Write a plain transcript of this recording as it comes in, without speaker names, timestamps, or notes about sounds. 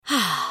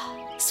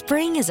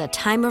Spring is a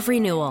time of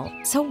renewal,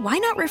 so why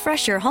not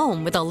refresh your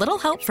home with a little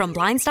help from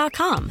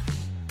Blinds.com?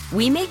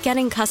 We make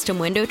getting custom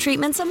window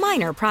treatments a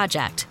minor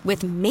project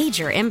with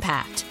major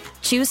impact.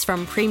 Choose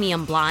from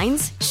premium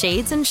blinds,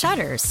 shades, and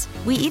shutters.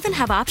 We even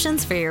have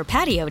options for your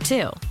patio,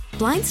 too.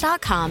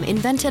 Blinds.com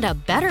invented a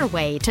better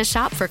way to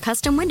shop for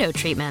custom window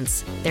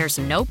treatments. There's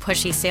no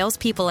pushy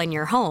salespeople in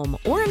your home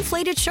or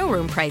inflated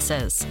showroom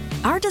prices.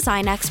 Our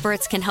design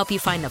experts can help you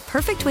find the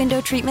perfect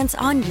window treatments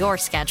on your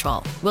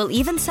schedule. We'll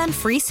even send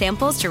free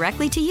samples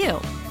directly to you.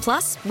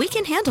 Plus, we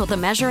can handle the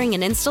measuring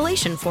and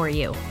installation for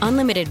you.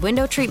 Unlimited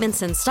window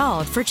treatments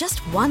installed for just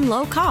one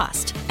low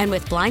cost. And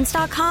with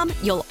Blinds.com,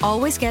 you'll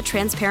always get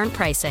transparent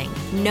pricing.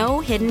 No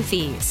hidden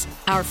fees.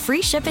 Our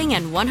free shipping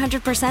and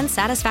 100%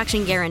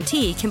 satisfaction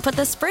guarantee can put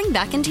the spring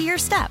back into your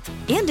step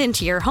and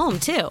into your home,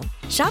 too.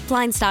 Shop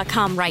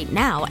Blinds.com right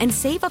now and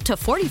save up to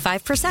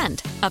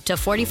 45%. Up to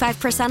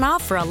 45%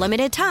 off for a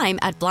limited time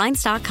at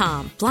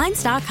Blinds.com.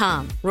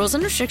 Blinds.com. Rules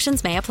and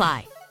restrictions may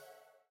apply.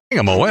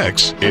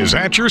 KMOX is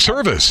at your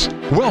service.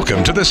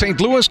 Welcome to the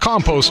St. Louis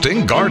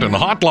Composting Garden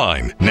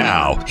Hotline.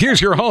 Now, here's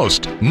your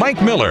host,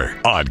 Mike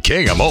Miller on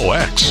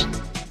KMOX.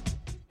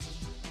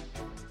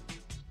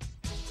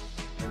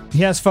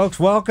 Yes,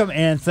 folks, welcome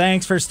and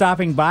thanks for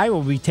stopping by.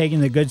 We'll be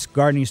taking the good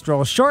gardening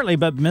stroll shortly,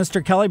 but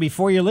Mr. Kelly,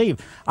 before you leave,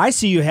 I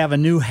see you have a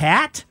new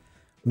hat.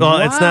 Well,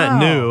 wow. It's not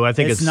new. I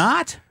think it's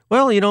not?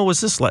 Well, it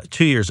was this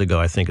 2 years ago,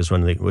 I think, is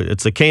when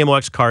it's the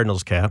KMOX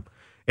Cardinals cap.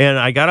 And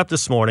I got up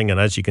this morning, and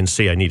as you can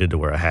see, I needed to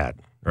wear a hat,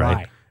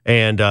 right?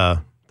 And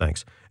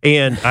thanks.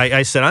 And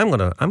I said, I'm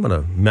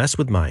gonna mess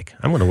with Mike.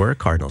 I'm gonna wear a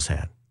Cardinals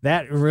hat.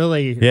 That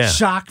really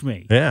shocked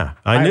me. Yeah,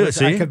 I knew it.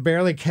 See, I could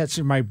barely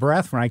catch my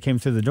breath when I came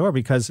through the door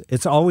because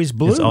it's always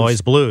blues. It's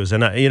always blues,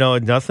 and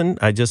nothing.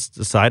 I just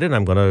decided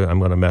I'm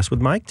gonna mess with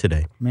Mike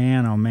today.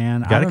 Man, oh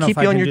man, got to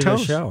keep you on your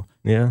toes. Show.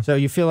 Yeah. So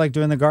you feel like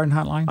doing the garden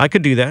hotline? I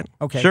could do that.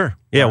 Okay. Sure.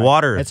 Yeah. Right.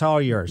 Water it. It's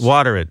all yours.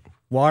 Water it.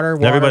 Water.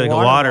 Everybody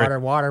water. Yeah,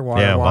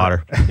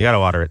 water. You got to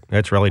water it.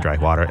 It's really dry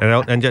water.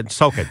 And just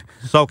soak it.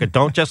 Soak it.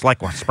 Don't just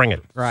spring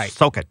it. Right.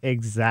 Soak it.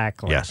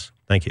 Exactly. Yes.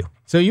 Thank you.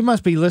 So you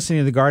must be listening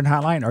to the Garden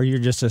Hotline, or you're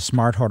just a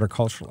smart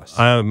horticulturalist?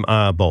 I'm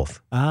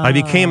both. I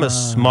became a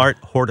smart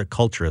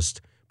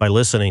horticulturist by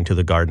listening to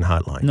the Garden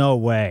Hotline. No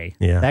way.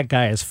 Yeah. That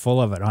guy is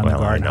full of it on the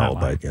Garden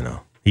Hotline.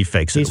 But, he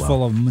fakes He's it well.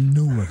 full of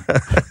manure.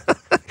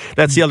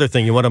 That's the other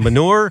thing. You want to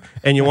manure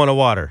and you want to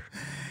water.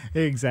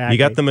 Exactly. You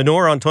got the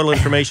manure on Total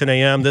Information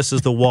AM. This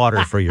is the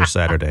water for your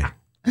Saturday.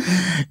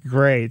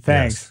 Great.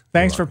 Thanks. Yes,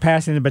 Thanks for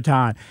passing the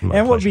baton.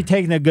 My we'll pleasure. be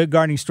taking a good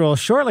gardening stroll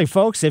shortly,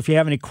 folks. If you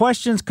have any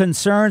questions,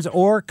 concerns,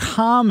 or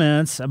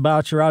comments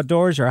about your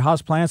outdoors, your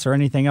houseplants, or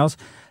anything else,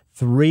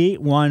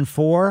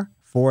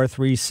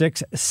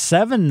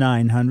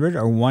 314-436-7900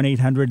 or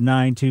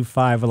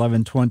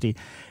 1-800-925-1120.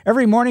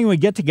 Every morning we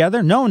get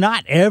together. No,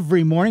 not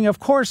every morning. Of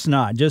course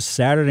not. Just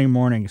Saturday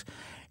mornings.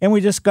 And we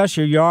discuss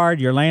your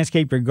yard, your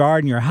landscape, your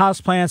garden, your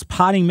houseplants,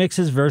 potting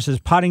mixes versus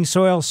potting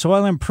soil,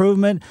 soil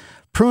improvement,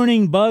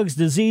 pruning, bugs,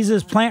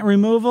 diseases, plant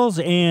removals,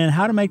 and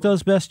how to make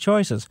those best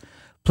choices.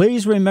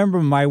 Please remember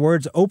my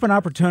words, open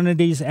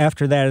opportunities.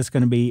 After that, it's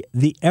going to be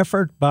the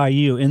effort by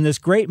you in this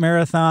great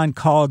marathon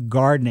called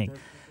gardening.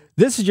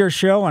 This is your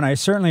show, and I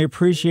certainly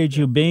appreciate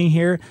you being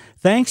here.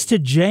 Thanks to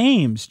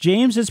James.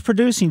 James is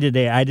producing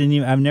today. I've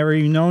never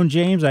even known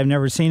James. I've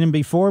never seen him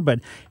before, but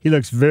he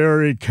looks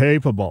very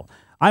capable.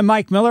 I'm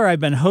Mike Miller. I've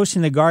been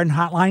hosting the Garden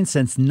Hotline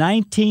since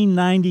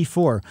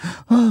 1994.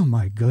 Oh,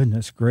 my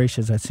goodness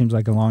gracious. That seems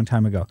like a long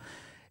time ago.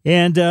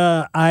 And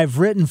I've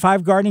written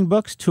 5 gardening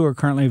books. 2 are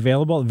currently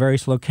available at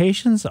various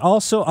locations.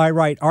 Also, I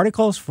write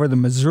articles for the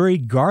Missouri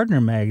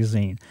Gardener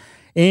magazine.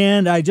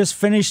 And I just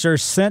finished or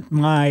sent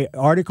my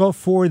article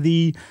for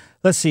the,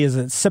 is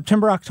it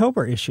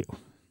September-October issue?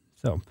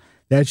 So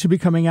that should be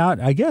coming out,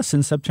 I guess,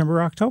 in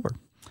September-October.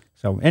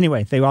 So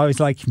anyway, they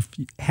always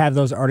have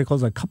those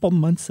articles a couple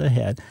months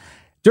ahead.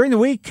 During the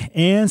week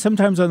and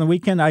sometimes on the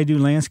weekend, I do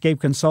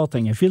landscape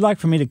consulting. If you'd like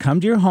for me to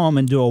come to your home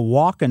and do a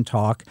walk and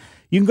talk,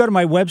 you can go to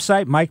my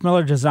website,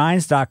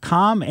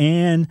 MikeMillerDesigns.com,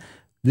 and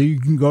you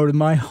can go to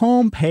my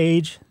home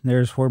page.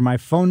 There's where my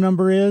phone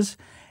number is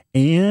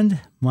and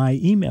my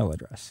email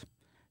address.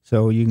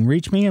 So you can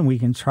reach me and we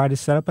can try to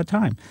set up a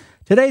time.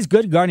 Today's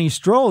Good Gardening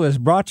Stroll is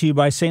brought to you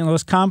by St.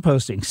 Louis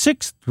Composting,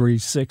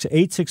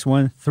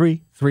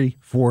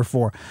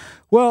 636-861-3344.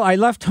 Well, I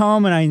left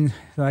home, and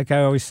like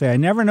I always say, I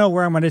never know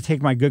where I'm going to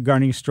take my good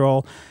gardening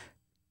stroll.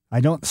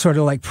 I don't sort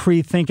of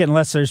pre-think it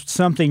unless there's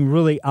something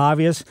really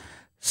obvious.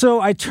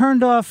 So I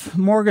turned off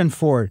Morgan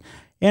Ford.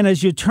 And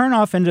as you turn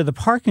off into the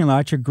parking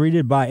lot, you're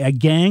greeted by a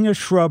gang of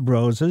shrub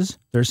roses.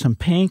 There's some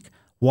pink,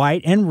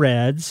 white, and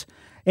reds.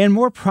 And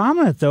more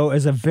prominent, though,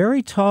 is a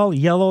very tall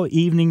yellow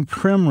evening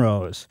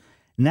primrose.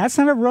 And that's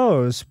not a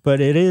rose,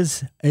 but it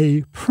is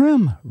a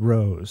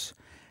primrose.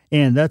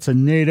 And that's a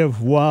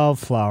native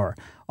wildflower.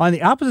 On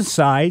the opposite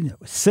side,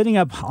 sitting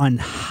up on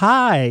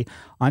high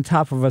on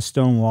top of a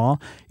stone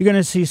wall, you're going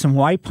to see some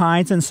white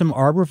pines and some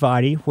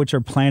arborvitae, which are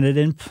planted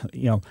in,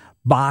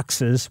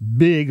 boxes,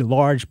 big,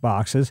 large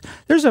boxes.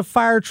 There's a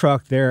fire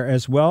truck there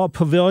as well, a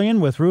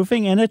pavilion with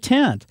roofing and a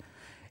tent.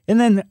 And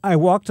then I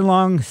walked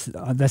along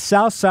the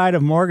south side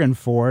of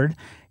Morganford,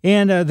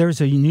 and there's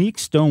a unique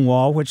stone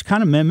wall which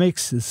kind of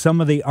mimics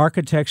some of the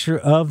architecture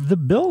of the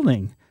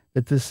building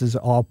that this is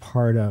all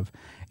part of.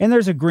 And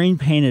there's a green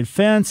painted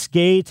fence,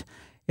 gate,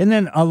 and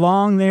then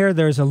along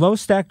there's a low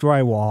stack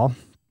drywall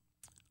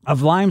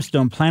of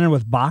limestone planted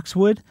with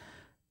boxwood,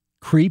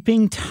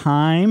 creeping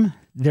thyme.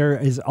 There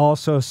is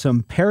also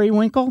some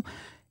periwinkle,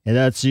 and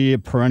that's the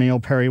perennial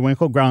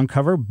periwinkle ground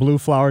cover, blue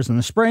flowers in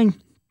the spring,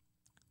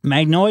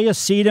 magnolia,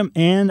 sedum,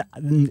 and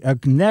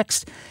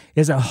next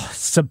is a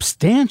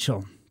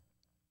substantial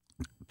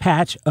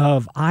patch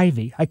of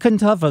ivy. I couldn't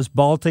tell if it was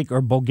Baltic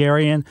or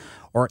Bulgarian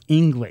or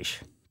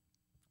English.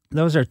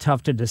 Those are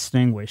tough to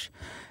distinguish.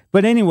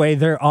 But anyway,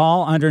 they're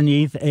all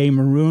underneath a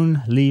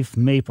maroon leaf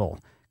maple.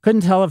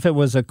 Couldn't tell if it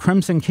was a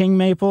Crimson King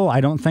maple. I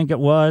don't think it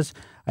was.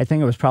 I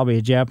think it was probably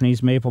a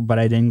Japanese maple, but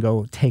I didn't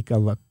go take a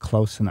look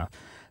close enough.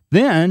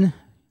 Then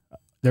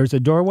there's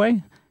a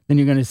doorway. Then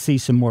you're going to see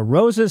some more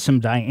roses, some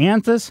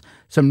dianthus,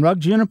 some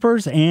rug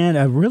junipers, and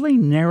a really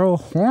narrow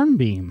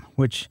hornbeam,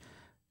 which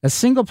a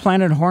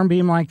single-planted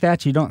hornbeam like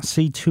that you don't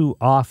see too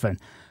often.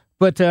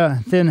 But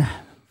then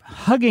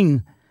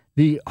hugging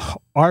the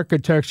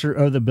architecture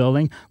of the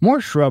building,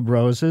 more shrub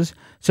roses,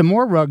 some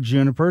more rug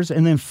junipers,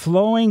 and then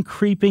flowing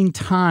creeping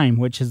thyme,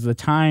 which is the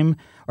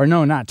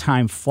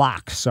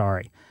phlox,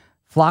 sorry.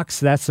 Phlox,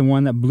 that's the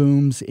one that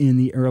blooms in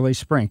the early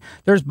spring.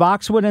 There's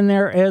boxwood in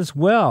there as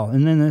well.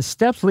 And then the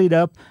steps lead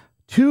up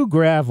to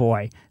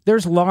Gravois.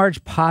 There's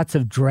large pots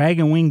of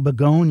dragonwing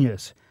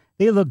begonias.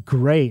 They look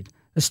great.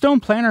 The stone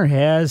planter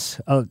has,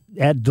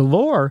 at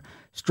Delore,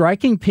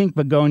 striking pink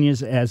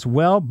begonias as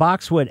well,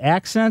 boxwood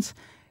accents,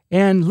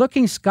 and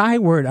looking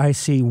skyward, I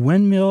see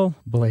windmill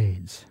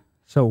blades.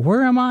 So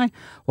where am I?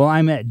 Well,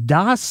 I'm at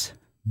Das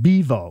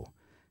Bevo.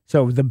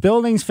 So the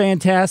building's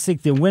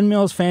fantastic, the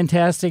windmill's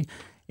fantastic,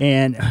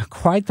 and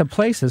quite the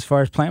place as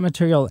far as plant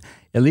material,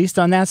 at least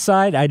on that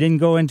side. I didn't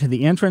go into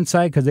the entrance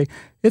side because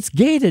it's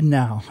gated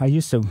now. I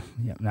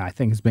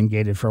think it's been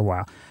gated for a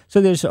while. So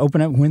they just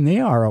open it when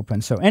they are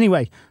open. So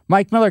anyway,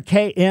 Mike Miller,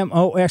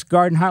 KMOX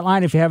Garden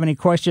Hotline. If you have any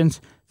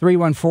questions,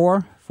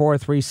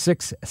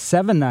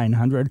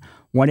 314-436-7900,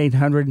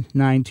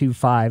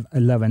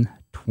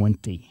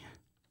 1-800-925-1120.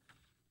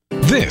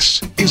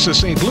 This is the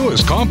St.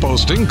 Louis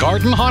Composting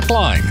Garden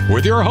Hotline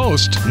with your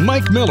host,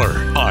 Mike Miller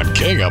on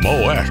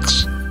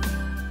KMOX.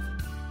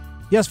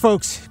 Yes,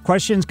 folks,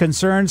 questions,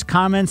 concerns,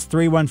 comments,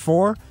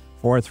 314-436-7900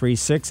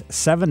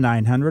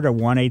 or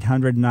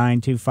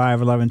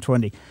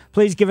 1-800-925-1120.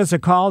 Please give us a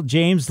call.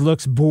 James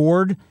looks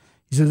bored.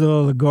 He says,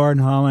 the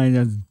garden hotline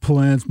has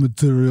plants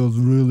material is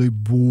really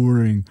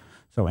boring.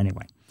 So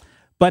anyway,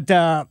 but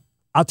I'll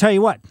tell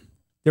you what,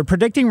 they're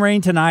predicting rain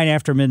tonight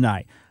after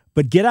midnight,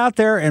 but get out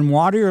there and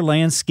water your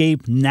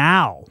landscape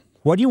now.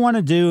 What you want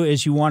to do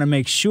is you want to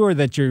make sure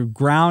that your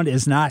ground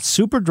is not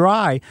super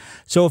dry.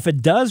 So if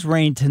it does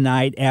rain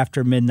tonight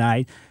after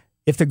midnight,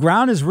 if the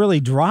ground is really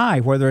dry,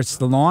 whether it's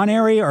the lawn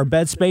area or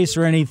bed space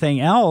or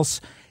anything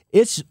else,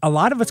 a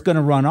lot of it's going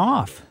to run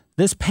off.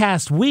 This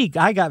past week,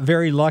 I got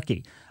very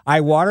lucky. I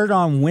watered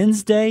on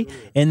Wednesday,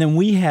 and then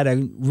we had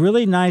a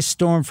really nice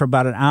storm for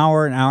about an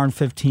hour and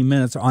 15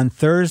 minutes on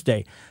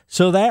Thursday.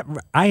 So that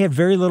I had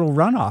very little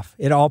runoff.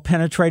 It all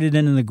penetrated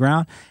into the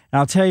ground. And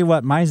I'll tell you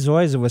what, my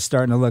zoysia was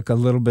starting to look a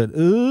little bit,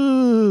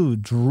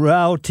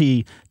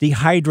 droughty,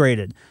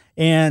 dehydrated.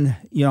 And,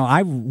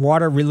 I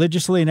water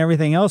religiously and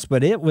everything else,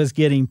 but it was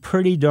getting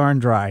pretty darn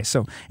dry.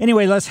 So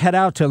anyway, let's head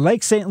out to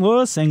Lake St.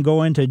 Louis and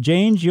go into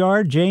Jane's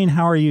yard. Jane,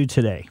 how are you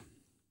today?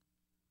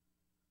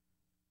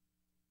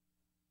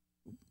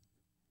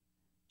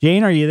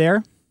 Jane, are you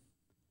there?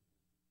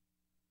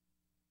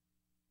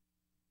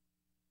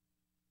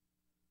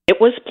 It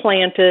was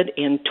planted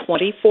in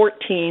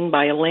 2014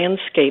 by a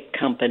landscape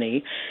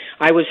company.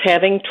 I was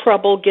having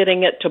trouble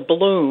getting it to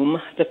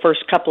bloom the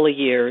first couple of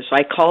years.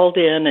 I called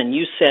in and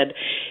you said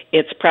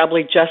it's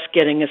probably just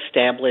getting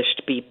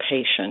established. Be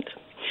patient.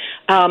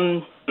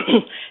 And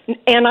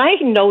I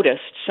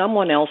noticed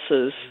someone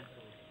else's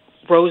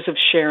Rose of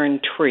Sharon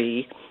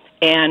tree,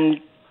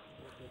 and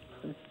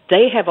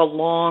they have a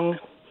long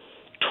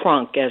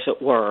trunk, as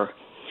it were.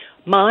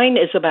 Mine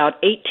is about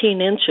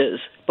 18 inches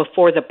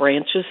before the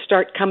branches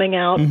start coming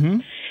out. Mm-hmm.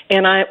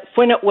 And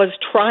when it was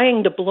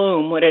trying to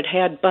bloom, when it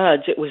had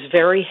buds, it was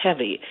very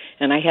heavy,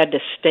 and I had to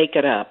stake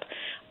it up.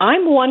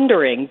 I'm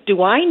wondering,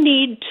 do I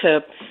need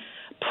to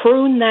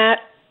prune that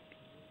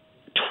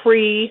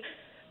tree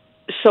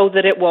so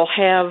that it will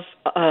have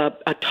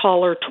a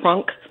taller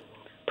trunk?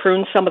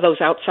 Prune some of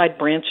those outside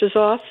branches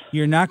off?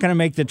 You're not going to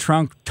make the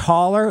trunk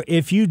taller.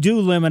 If you do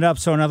limb it up,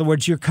 so in other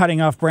words, you're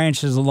cutting off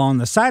branches along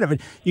the side of it,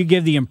 you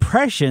give the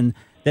impression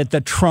that the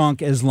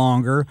trunk is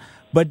longer.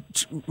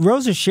 But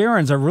Rose of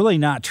Sharons are really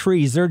not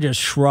trees. They're just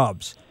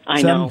shrubs.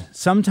 I know.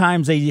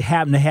 Sometimes they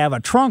happen to have a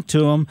trunk to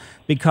them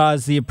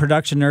because the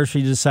production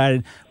nursery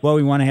decided, well,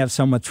 we want to have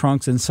some with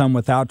trunks and some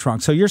without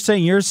trunks. So you're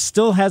saying yours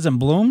still hasn't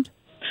bloomed?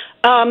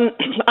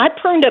 I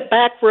pruned it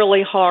back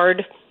really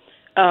hard.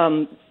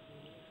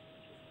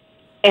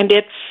 And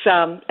it's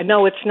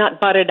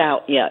not budded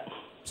out yet.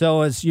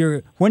 So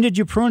when did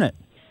you prune it?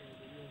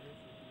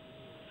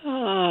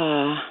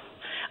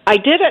 I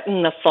did it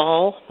in the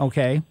fall.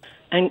 Okay.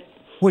 And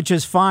which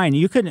is fine.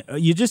 You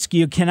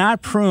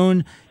cannot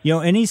prune,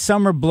 any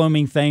summer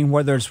blooming thing,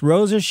 whether it's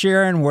Rose of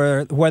Sharon,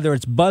 whether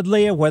it's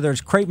Buddleia, whether it's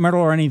crepe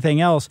myrtle or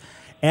anything else,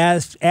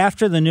 as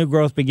after the new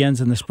growth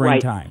begins in the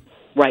springtime.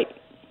 Right.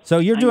 So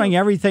you're doing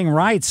everything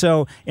right.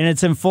 So, and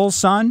it's in full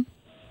sun?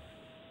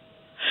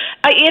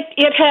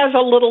 It has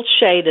a little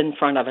shade in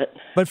front of it.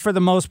 But for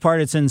the most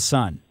part, it's in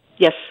sun.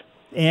 Yes.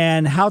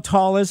 And how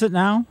tall is it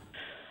now?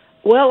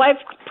 Well, I've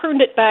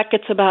pruned it back.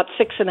 It's about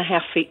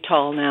 6.5 feet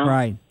tall now.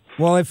 Right.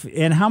 Well,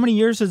 and how many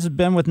years has it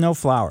been with no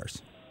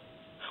flowers?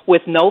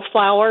 With no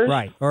flowers?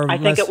 Right. I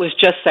think it was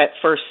just that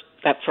first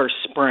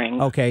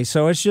spring. Okay,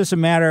 so it's just a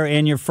matter,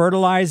 and you're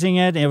fertilizing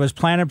it. It was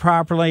planted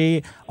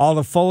properly. All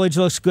the foliage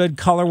looks good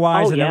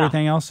color-wise and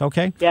everything else.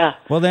 Okay. Yeah.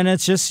 Well, then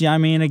it's just,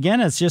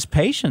 again, it's just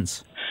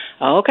patience.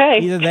 Okay.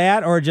 Either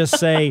that or just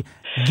say,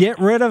 get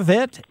rid of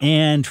it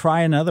and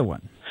try another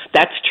one.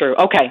 That's true.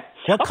 Okay.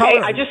 What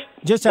color?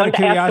 Just out of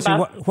curiosity,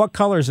 what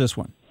color is this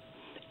one?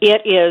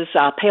 It is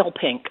pale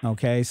pink.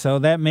 Okay, so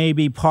that may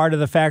be part of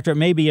the factor. It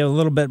may be a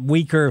little bit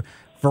weaker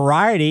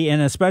variety,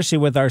 and especially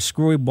with our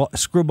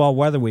screwball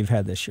weather we've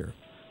had this year.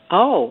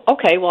 Oh,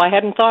 okay. Well, I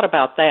hadn't thought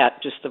about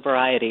that, just the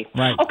variety.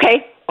 Right.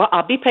 Okay. Well,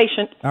 I'll be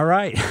patient. All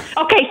right.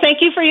 Okay, thank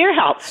you for your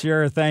help.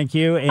 Sure, thank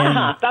you. And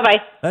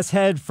bye-bye. Let's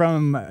head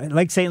from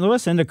Lake St.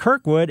 Louis into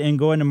Kirkwood and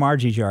go into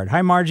Margie's yard.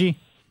 Hi, Margie.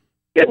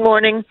 Good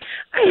morning.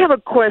 I have a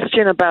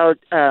question about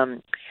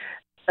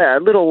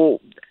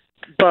little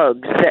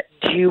bugs that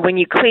when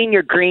you clean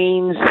your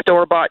greens,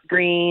 store-bought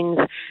greens,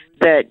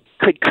 that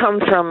could come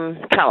from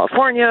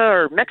California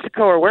or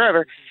Mexico or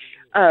wherever.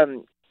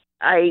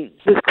 I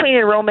was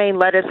cleaning romaine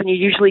lettuce, and you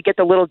usually get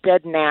the little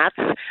dead gnats.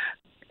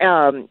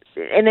 And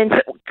then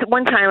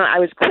one time I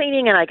was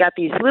cleaning, and I got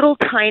these little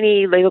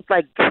they looked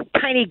like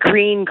tiny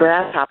green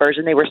grasshoppers,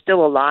 and they were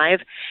still alive.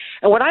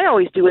 And what I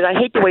always do is I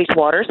hate to waste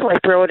water, so I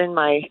throw it in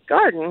my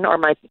garden or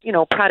my,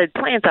 potted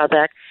plants out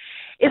back.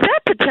 Is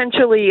that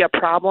potentially a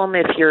problem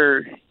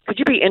could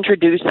you be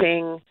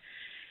introducing,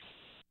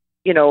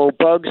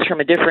 bugs from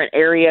a different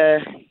area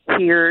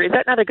here? Is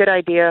that not a good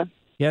idea?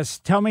 Yes.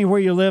 Tell me where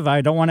you live.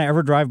 I don't want to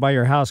ever drive by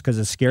your house because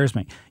it scares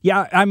me.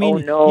 Yeah. I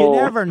mean, no. You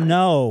never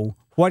know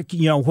what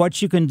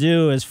you can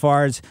do as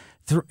far as,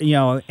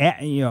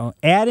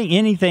 adding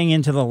anything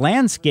into the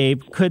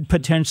landscape could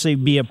potentially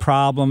be a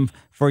problem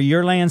for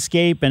your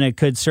landscape, and it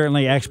could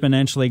certainly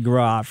exponentially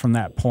grow out from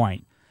that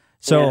point.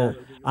 So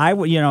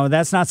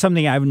that's not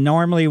something I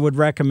normally would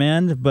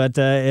recommend, but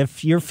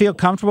if you feel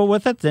comfortable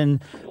with it,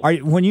 then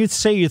when you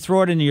say you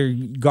throw it into your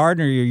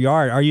garden or your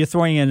yard, are you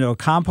throwing it into a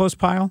compost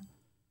pile?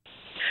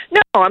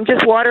 No, I'm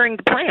just watering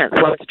the plants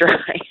while it's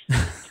dry.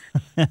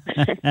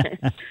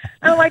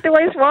 I don't like to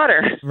waste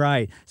water.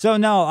 Right. So,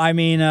 no, I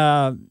mean,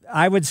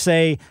 I would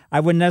say I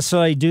wouldn't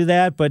necessarily do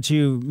that, but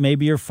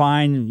maybe you're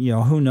fine.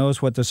 Who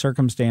knows what the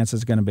circumstance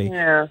is going to be.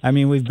 Yeah. I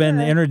mean, we've been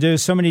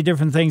introduced, so many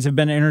different things have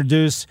been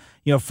introduced,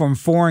 from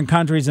foreign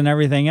countries and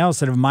everything else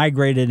that have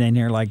migrated in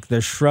here, like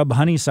the shrub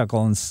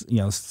honeysuckle and,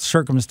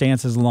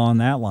 circumstances along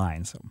that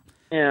line. So.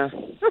 Yeah.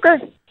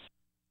 Okay.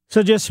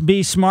 So just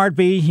be smart,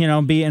 be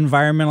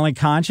environmentally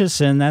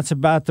conscious, and that's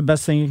about the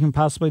best thing you can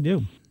possibly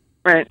do.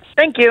 Right.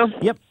 Thank you.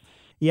 Yep.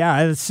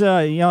 Yeah, it's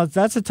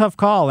that's a tough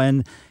call,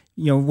 and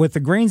with the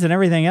greens and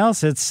everything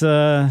else, it's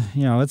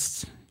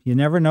it's you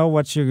never know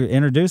what you're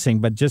introducing,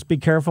 but just be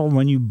careful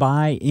when you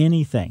buy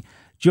anything.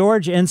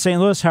 George in St.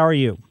 Louis, how are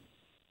you?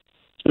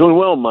 Doing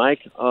well,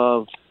 Mike.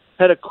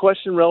 Had a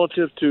question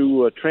relative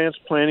to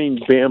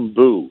transplanting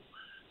bamboo.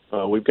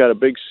 We've got a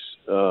big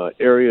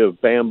area of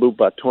bamboo,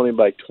 about 20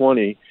 by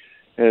 20,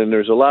 and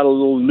there's a lot of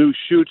little new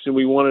shoots, and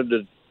we wanted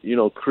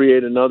to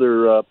create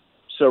another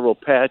several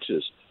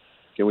patches.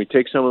 Can we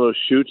take some of those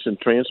shoots and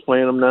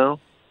transplant them now?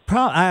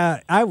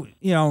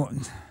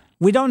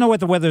 We don't know what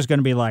the weather's going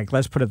to be like.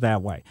 Let's put it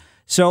that way.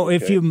 So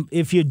if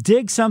you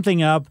dig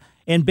something up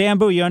in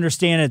bamboo, you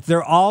understand it.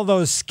 All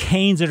those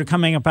canes that are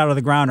coming up out of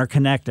the ground are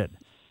connected.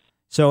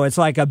 So it's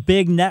like a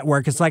big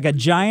network. It's like a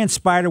giant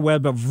spider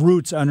web of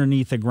roots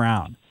underneath the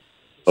ground.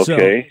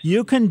 Okay. So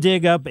you can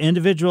dig up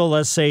individual,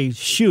 let's say,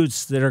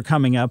 shoots that are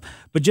coming up,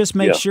 but just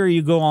make sure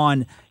you go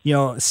on,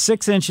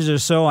 6 inches or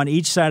so on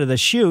each side of the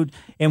shoot,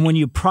 and when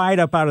you pry it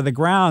up out of the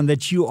ground,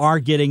 that you are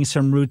getting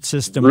some root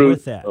system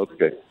with that.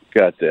 Okay,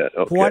 got that.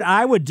 Okay. What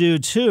I would do,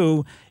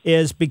 too,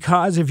 is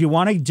because if you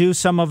want to do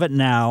some of it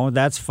now,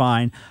 that's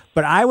fine,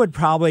 but I would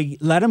probably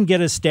let them get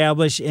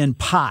established in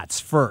pots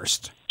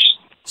first.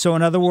 So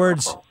in other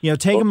words,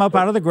 take them up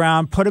out of the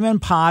ground, put them in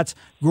pots,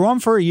 grow them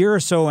for a year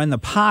or so in the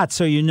pot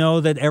so you know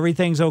that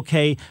everything's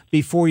okay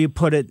before you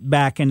put it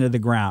back into the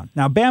ground.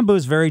 Now, bamboo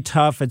is very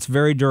tough. It's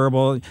very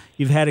durable.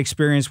 You've had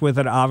experience with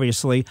it,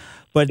 obviously.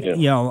 But,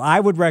 I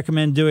would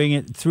recommend doing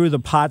it through the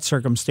pot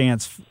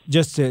circumstance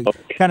just to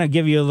kind of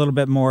give you a little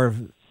bit more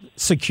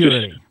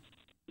security.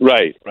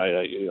 Right.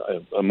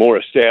 A more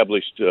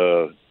established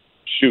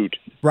shoot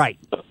right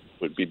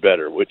would be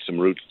better with some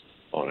roots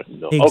on it.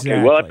 No. Exactly.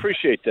 Okay, well, I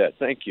appreciate that.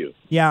 Thank you.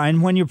 Yeah,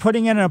 and when you're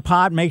putting it in a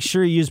pot, make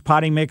sure you use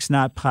potting mix,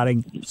 not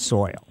potting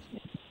soil.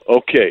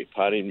 Okay,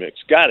 potting mix.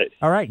 Got it.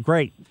 All right,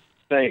 great.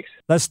 Thanks.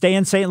 Let's stay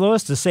in St.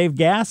 Louis to save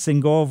gas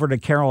and go over to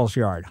Carol's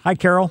yard. Hi,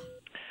 Carol.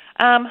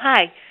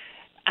 Hi.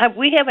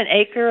 We have an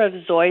acre of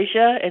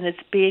zoysia, and it's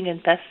being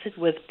infested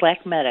with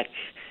black medic.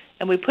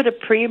 And we put a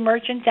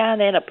pre-emergent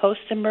down and a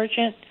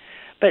post-emergent.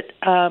 But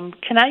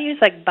can I use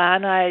like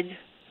Bonide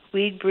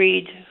Weed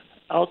Breed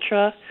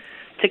Ultra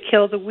to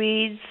kill the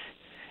weeds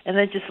and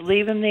then just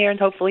leave them there and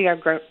hopefully our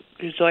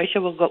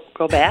zoysia will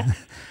go back?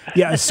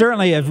 Yeah,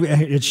 certainly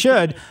it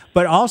should.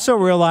 But also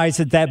realize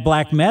that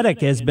black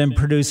medic has been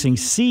producing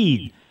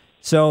seed.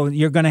 So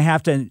you're going to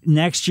have to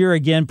next year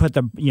again put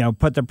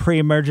the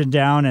pre-emergent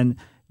down and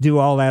do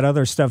all that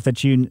other stuff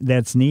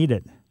that's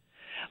needed.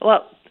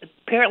 Well,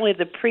 apparently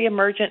the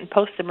pre-emergent and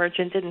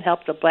post-emergent didn't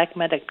help. The black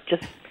medic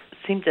just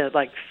seemed to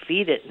like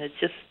feed it, and it's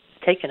just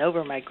taken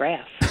over my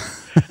grass.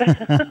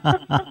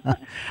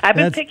 I've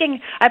been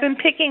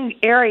picking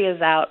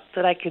areas out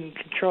that I can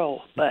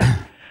control, but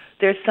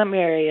there's some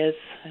areas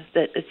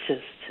that it's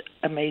just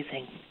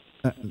amazing.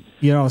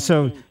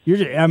 So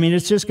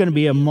it's just going to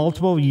be a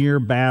multiple year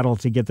battle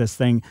to get this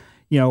thing,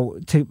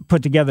 to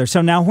put together.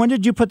 So now, when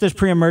did you put this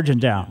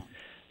pre-emergent down?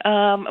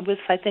 It was,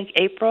 I think,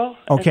 April.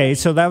 Okay,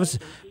 so that was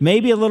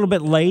maybe a little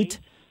bit late,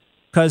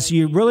 because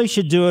you really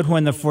should do it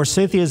when the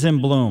forsythia is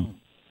in bloom.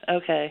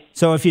 Okay.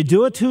 So if you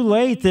do it too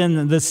late,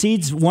 then the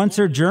seeds, once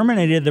they're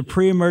germinated, the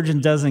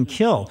pre-emergent doesn't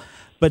kill.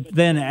 But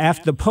then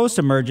after the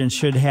post-emergent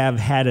should have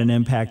had an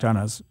impact on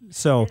us.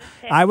 So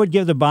I would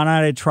give the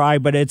Bonide a try,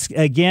 but it's,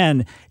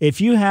 again,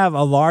 if you have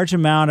a large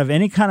amount of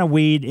any kind of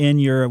weed in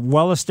your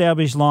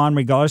well-established lawn,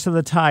 regardless of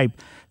the type,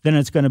 then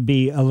it's going to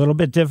be a little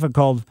bit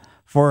difficult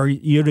for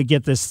you to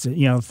get this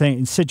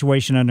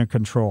situation under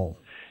control.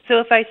 So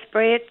if I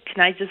spray it,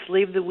 can I just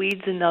leave the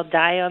weeds and they'll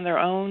die on their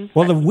own?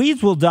 Well, the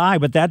weeds will die,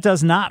 but that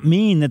does not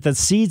mean that the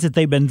seeds that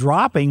they've been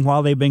dropping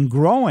while they've been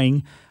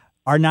growing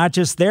are not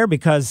just there,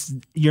 because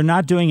you're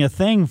not doing a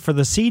thing for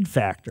the seed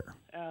factor.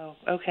 Oh,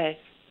 okay.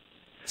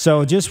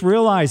 So just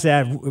realize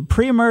that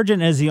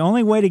pre-emergent is the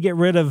only way to get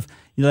rid of,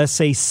 let's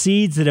say,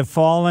 seeds that have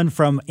fallen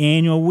from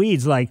annual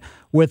weeds. Like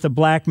with the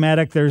black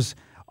medic, there's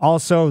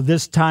also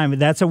this time,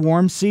 that's a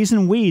warm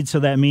season weed,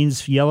 so that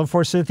means yellow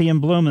forsythia in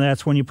bloom, and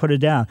that's when you put it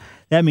down.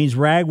 That means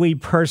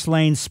ragweed,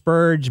 purslane,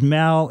 spurge,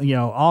 mel,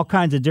 all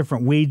kinds of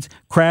different weeds,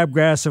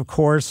 crabgrass, of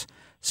course.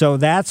 So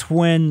that's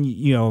when,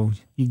 you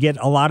get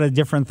a lot of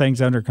different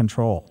things under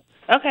control.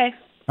 Okay.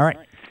 All right.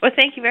 Well,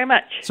 thank you very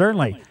much.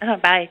 Certainly.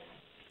 Bye.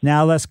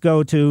 Now let's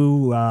go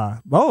to,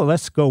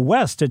 let's go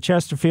west to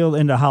Chesterfield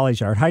into Holly's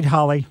yard. Hi,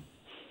 Holly.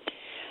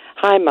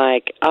 Hi,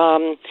 Mike.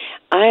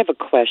 I have a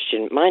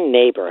question. My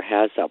neighbor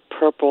has a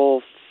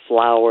purple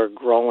flower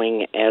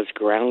growing as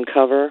ground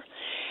cover,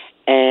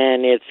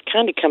 and it's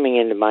kind of coming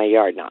into my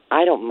yard. Now,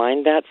 I don't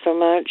mind that so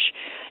much,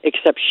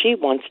 except she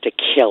wants to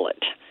kill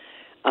it.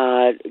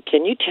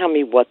 Can you tell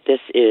me what this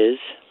is?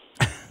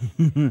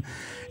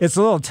 It's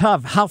a little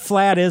tough. How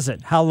flat is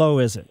it? How low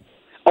is it?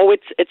 Oh,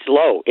 it's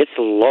low. It's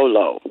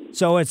low.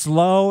 So it's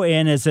low,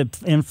 and is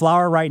it in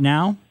flower right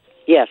now?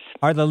 Yes.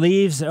 Are the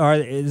leaves,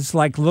 it's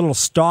like little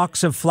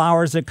stalks of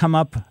flowers that come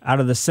up out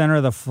of the center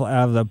of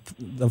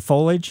the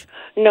foliage?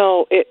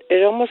 No,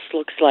 it almost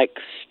looks like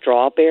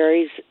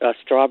strawberry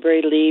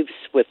leaves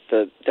with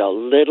the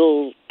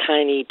little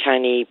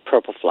tiny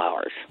purple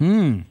flowers.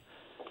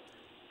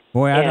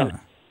 Boy, I don't.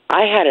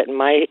 I had it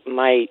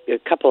a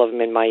couple of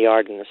them in my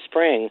yard in the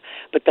spring,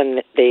 but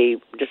then they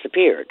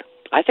disappeared.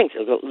 I think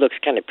it looks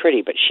kind of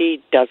pretty, but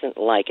she doesn't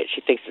like it.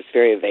 She thinks it's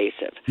very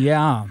invasive.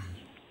 Yeah.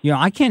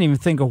 I can't even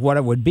think of what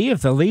it would be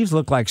if the leaves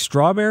look like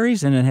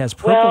strawberries and it has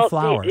purple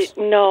flowers.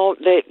 The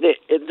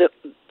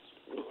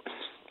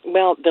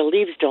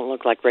leaves don't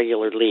look like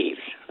regular leaves.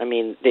 I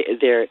mean,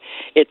 the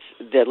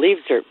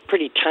leaves are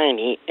pretty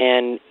tiny,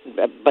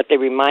 but they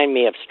remind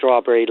me of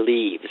strawberry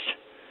leaves.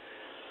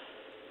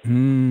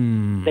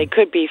 They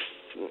could be,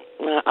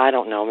 I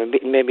don't know,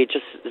 maybe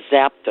just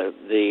zap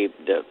the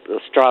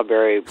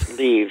strawberry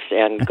leaves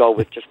and go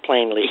with just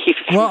plain leaves.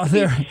 Well,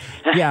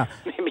 yeah.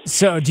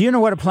 So do you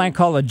know what a plant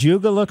called a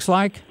juga looks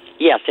like?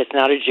 Yes, it's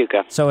not a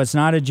juga. So it's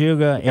not a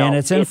juga, and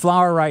it's in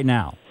flower right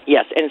now.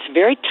 Yes, and it's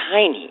very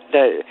tiny,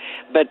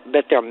 but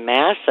they're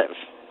massive.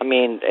 I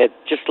mean, it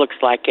just looks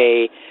like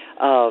a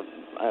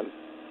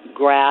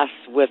grass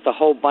with a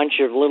whole bunch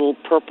of little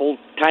purple,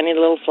 tiny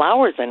little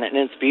flowers in it, and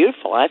it's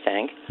beautiful, I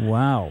think.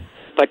 Wow.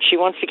 But she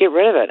wants to get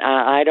rid of it.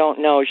 I don't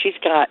know. She's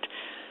got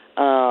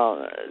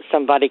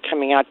somebody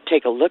coming out to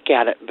take a look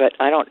at it, but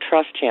I don't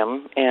trust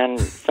him, and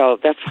so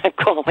that's why I'm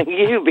calling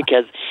you,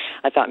 because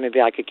I thought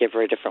maybe I could give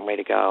her a different way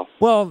to go.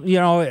 Well,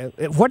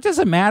 what does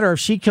it matter if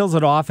she kills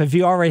it off if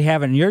you already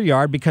have it in your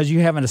yard, because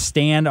you have a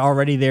stand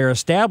already there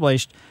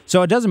established,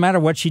 so it doesn't matter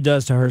what she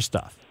does to her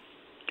stuff.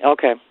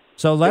 Okay.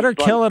 So let her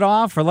kill it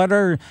off, or let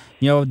her,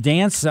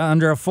 dance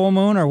under a full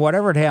moon or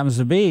whatever it happens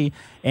to be,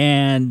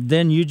 and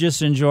then you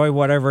just enjoy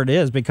whatever it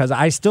is, because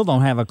I still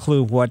don't have a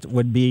clue what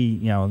would be,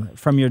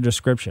 from your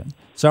description.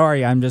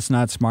 Sorry, I'm just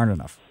not smart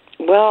enough.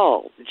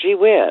 Well, gee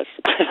whiz.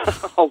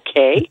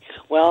 Okay.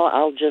 Well,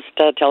 I'll just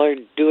tell her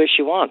to do as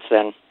she wants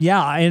then.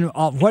 Yeah, and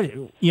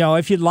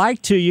if you'd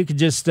like to, you could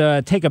just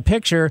take a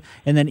picture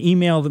and then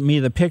email me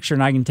the picture,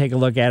 and I can take a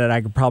look at it.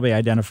 I could probably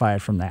identify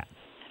it from that.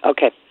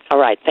 Okay. All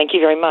right. Thank you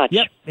very much.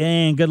 Yep,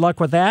 and good luck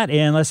with that.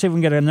 And let's see if we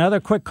can get another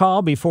quick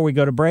call before we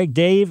go to break.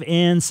 Dave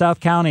in South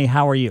County,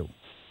 how are you?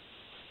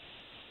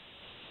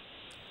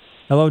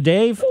 Hello,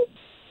 Dave?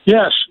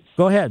 Yes.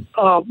 Go ahead.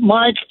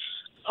 Mike,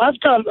 I've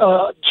got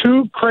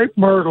 2 crepe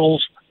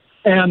myrtles,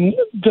 and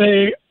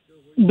they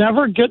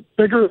never get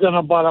bigger than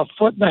about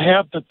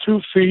 1.5 to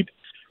 2 feet,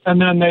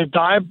 and then they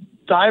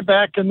die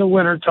back in the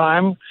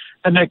wintertime,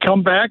 and they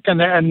come back,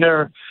 and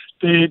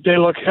they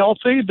look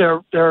healthy.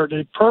 They're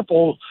the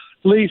purple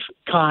leaf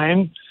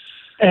kind,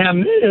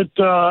 and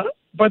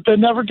but they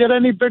never get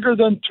any bigger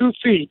than 2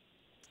 feet.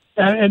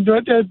 And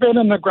they've been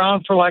in the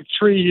ground for like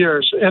 3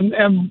 years.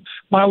 And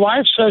my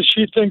wife says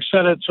she thinks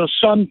that it's a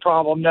sun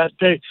problem, that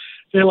they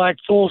like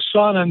full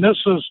sun, and this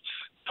is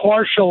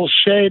partial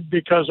shade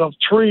because of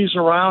trees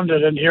around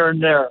it and here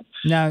and there.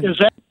 Now, is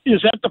that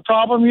the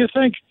problem, you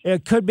think?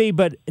 It could be,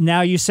 but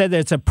now you said that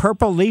it's a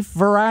purple leaf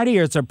variety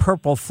or it's a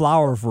purple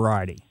flower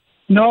variety?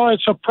 No,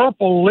 it's a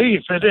purple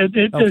leaf. It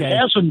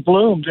hasn't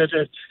bloomed. It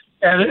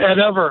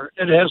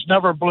has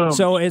never bloomed.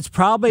 So it's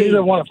probably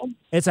either one of them.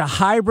 It's a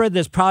hybrid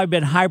that's probably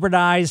been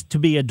hybridized to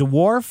be a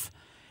dwarf.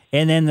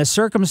 And then the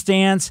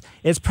circumstance,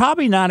 it's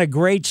probably not a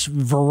great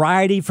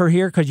variety for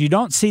here because you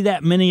don't see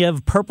that many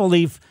of purple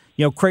leaf,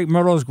 crepe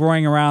myrtles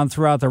growing around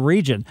throughout the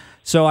region.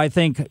 So I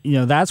think,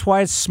 that's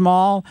why it's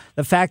small.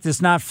 The fact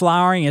it's not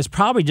flowering is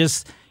probably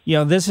just,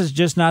 this is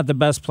just not the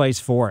best place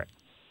for it.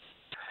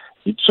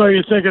 So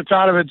you think it's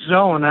out of its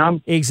zone, huh?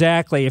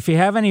 Exactly. If you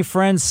have any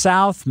friends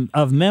south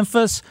of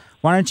Memphis,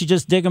 why don't you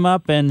just dig them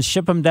up and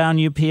ship them down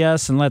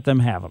UPS and let them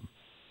have them?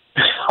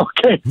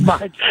 Okay,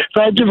 Mike.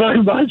 Thank you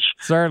very much.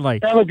 Certainly.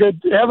 Have a good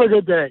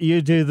day.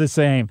 You do the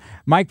same.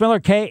 Mike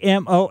Miller,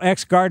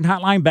 KMOX Garden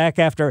Hotline, back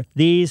after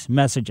these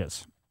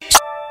messages.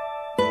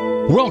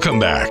 Welcome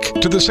back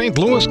to the St.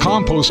 Louis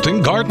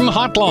Composting Garden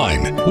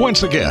Hotline.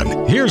 Once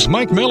again, here's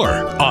Mike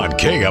Miller on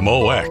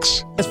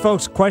KMOX. Yes,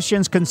 folks,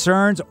 questions,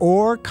 concerns,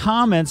 or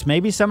comments.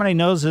 Maybe somebody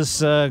knows this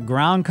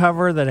ground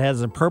cover that has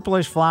the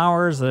purplish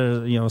flowers,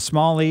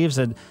 small leaves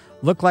that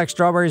look like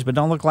strawberries but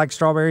don't look like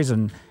strawberries.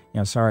 And,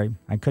 sorry,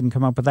 I couldn't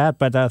come up with that.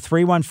 But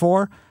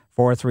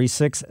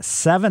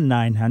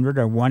 314-436-7900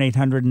 or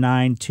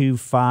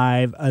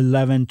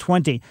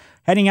 1-800-925-1120.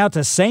 Heading out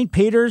to St.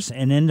 Peter's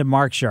and into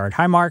Mark's yard.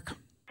 Hi, Mark.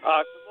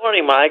 Good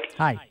morning, Mike.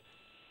 Hi.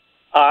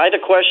 I had a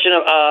question.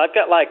 I've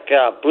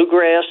got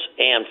bluegrass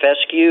and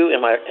fescue in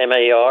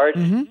my yard.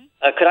 Mm-hmm.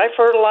 Could I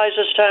fertilize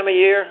this time of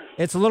year?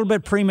 It's a little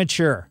bit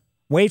premature.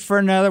 Wait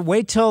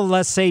till,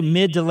 let's say,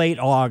 mid to late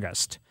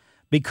August,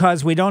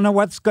 because we don't know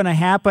what's going to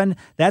happen.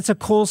 That's a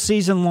cool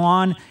season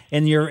lawn,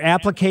 and your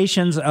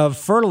applications of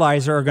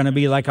fertilizer are going to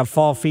be like a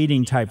fall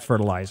feeding type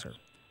fertilizer.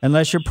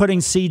 Unless you're putting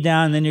seed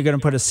down, and then you're going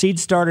to put a seed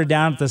starter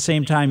down at the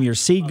same time your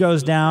seed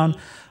goes down,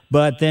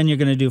 but then you're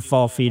going to do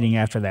fall feeding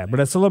after that. But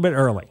it's a little bit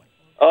early.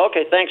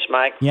 Okay, thanks,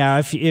 Mike. Yeah,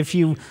 if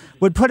you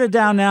would put it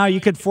down now, you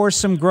could force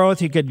some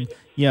growth. You could,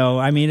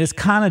 it's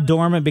kind of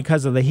dormant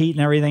because of the heat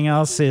and everything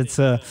else. It's,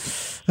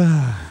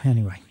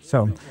 anyway.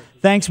 So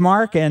thanks,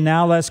 Mark. And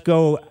now let's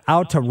go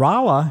out to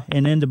Rolla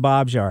and into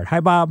Bob's yard. Hi,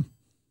 Bob.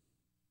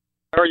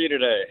 How are you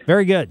today?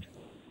 Very good.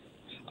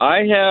 I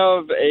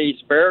have a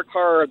spare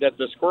car that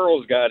the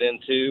squirrels got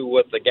into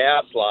with the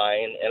gas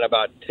line, and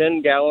about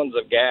 10 gallons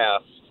of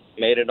gas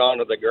made it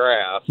onto the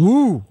grass.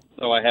 Ooh.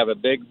 So I have a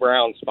big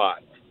brown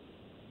spot.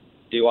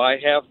 Do I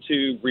have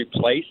to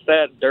replace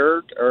that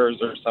dirt, or is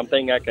there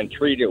something I can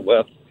treat it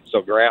with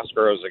so grass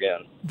grows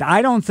again?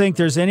 I don't think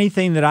there's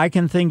anything that I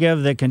can think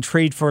of that can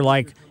treat for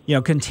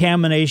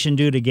contamination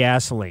due to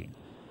gasoline.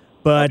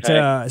 But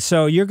okay.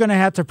 So you're going to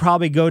have to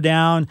probably go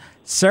down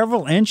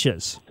several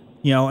inches,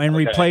 and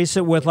replace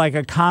it with like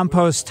a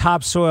compost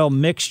topsoil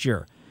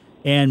mixture.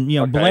 And,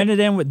 blend it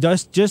in with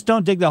just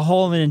don't dig the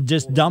hole in and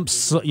just dump,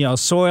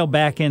 soil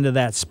back into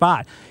that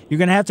spot. You're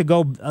going to have to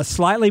go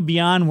slightly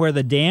beyond where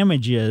the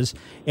damage is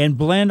and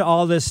blend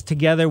all this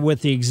together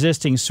with the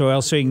existing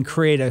soil so you can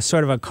create a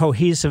sort of a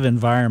cohesive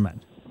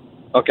environment.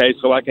 Okay,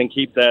 so I can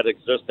keep that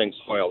existing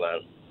soil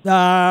then?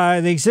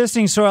 The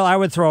existing soil I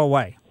would throw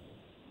away.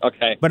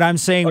 Okay. But I'm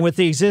saying with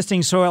the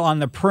existing soil on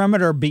the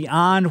perimeter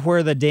beyond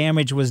where the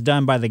damage was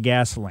done by the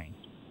gasoline.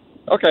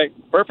 Okay,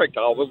 perfect.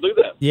 We'll do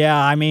that.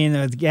 Yeah,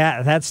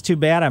 that's too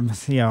bad. I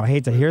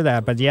hate to hear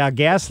that, but yeah,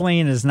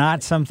 gasoline is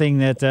not something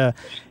that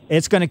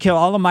it's going to kill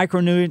all the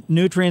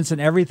micronutrients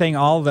and everything,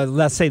 all the,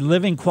 let's say,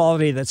 living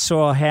quality that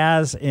soil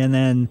has, and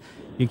then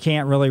you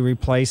can't really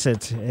replace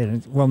it.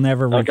 It will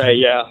never recover. Okay,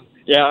 yeah.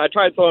 Yeah, I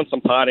tried throwing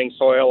some potting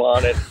soil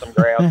on it, some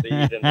grass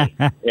seed, and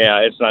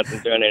it's not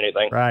doing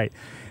anything. Right.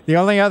 The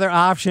only other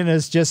option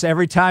is just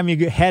every time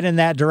you head in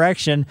that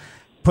direction,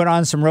 put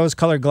on some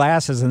rose-colored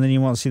glasses, and then you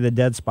won't see the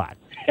dead spot.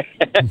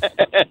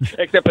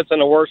 Except it's in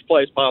the worst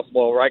place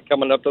possible, right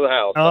coming up to the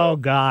house. Oh,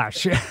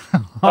 gosh.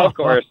 Of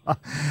course.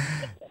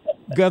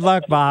 Good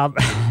luck, Bob.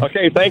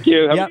 Okay, thank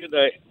you. Have Yep. a good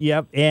day.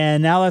 Yep.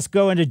 And now let's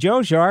go into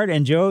Joe's yard,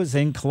 and Joe's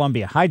in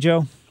Columbia. Hi,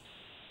 Joe.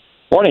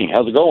 Morning.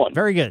 How's it going?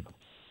 Very good.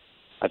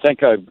 I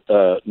think I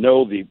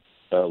know the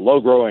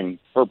low-growing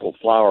purple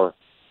flower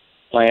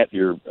plant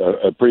your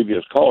a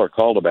previous caller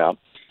called about.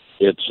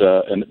 It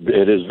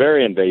is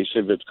very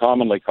invasive. It's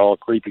commonly called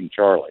creeping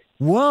Charlie.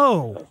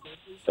 Whoa.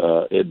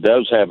 It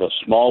does have a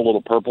small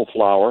little purple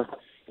flower.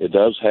 It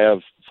does have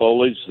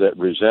foliage that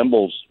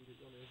resembles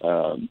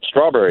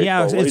strawberry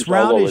foliage, it's roundish.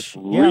 although it's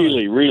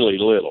really, really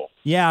little.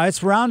 Yeah,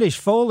 it's roundish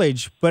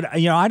foliage, but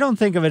I don't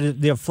think of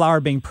it the flower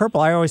being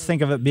purple. I always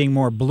think of it being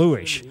more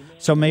bluish.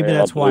 So maybe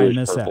that's why I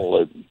missed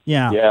that.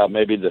 Yeah,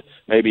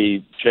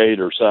 maybe shade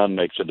or sun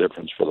makes a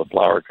difference for the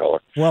flower color.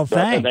 Well,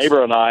 thanks. The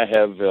neighbor and I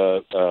have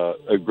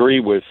agree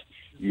with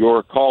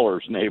your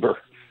caller's neighbor.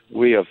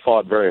 We have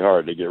fought very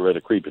hard to get rid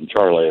of Creeping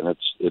Charlie, and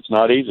it's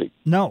not easy.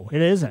 No,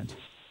 it isn't.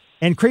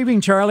 And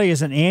Creeping Charlie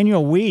is an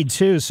annual weed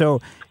too,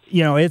 so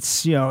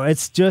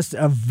it's just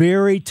a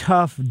very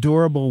tough,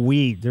 durable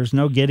weed. There's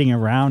no getting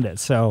around it.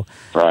 So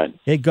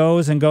it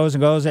goes and goes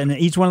and goes, and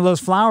each one of those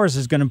flowers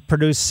is going to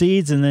produce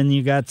seeds, and then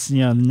you got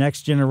the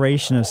next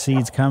generation of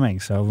seeds coming.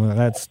 So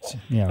that's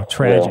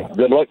tragic.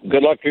 Well,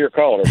 good luck to your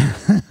caller.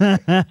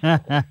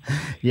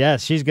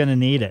 Yes, she's going to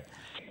need it.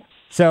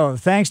 So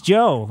thanks,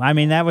 Joe. I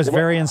mean, that was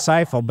very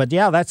insightful. But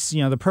yeah, that's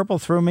the purple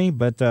threw me,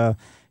 but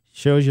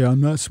shows you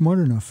I'm not smart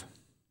enough.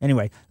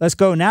 Anyway, let's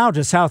go now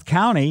to South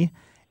County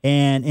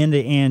and into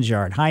Ann's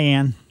yard. Hi,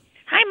 Ann.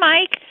 Hi,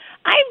 Mike.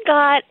 I've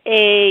got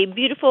a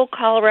beautiful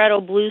Colorado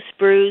blue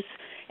spruce,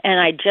 and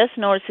I just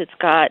noticed it's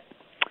got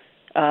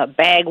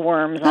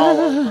bagworms all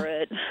over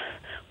it.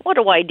 What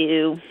do I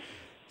do?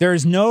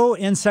 There's no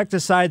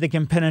insecticide that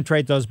can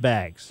penetrate those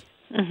bags.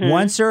 Mm-hmm.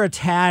 Once they're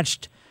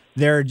attached,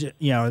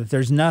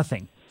 there's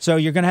nothing. So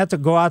you're going to have to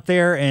go out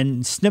there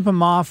and snip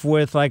them off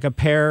with like a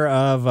pair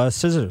of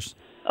scissors.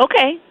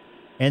 Okay.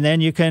 And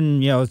then you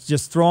can,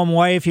 just throw them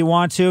away if you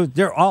want to.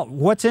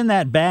 What's in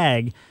that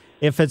bag,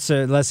 if it's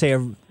let's say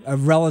a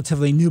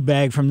relatively new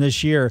bag from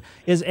this year,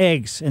 is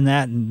eggs. And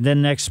then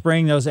next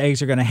spring those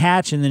eggs are going to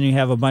hatch, and then you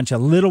have a bunch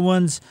of little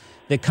ones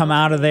that come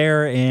out of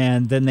there,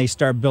 and then they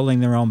start building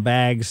their own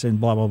bags and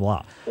blah, blah,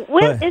 blah.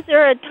 Is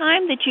there a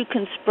time that you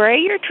can spray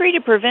your tree to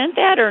prevent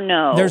that, or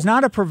no? There's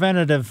not a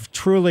preventative,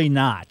 truly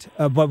not.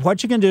 But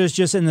what you can do is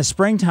just in the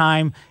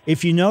springtime,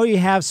 if you know you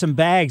have some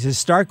bags, is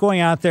start going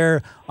out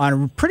there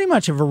on pretty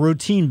much of a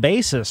routine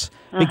basis.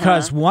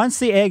 Because once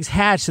the eggs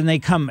hatch and they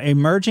come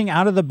emerging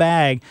out of the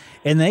bag,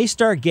 and they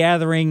start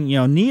gathering,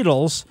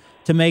 needles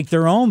to make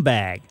their own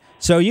bag.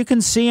 So you can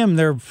see them,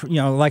 they're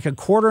like a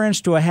 1/4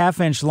 inch to a 1/2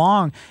 inch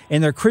long,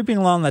 and they're creeping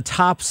along the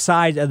top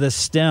side of the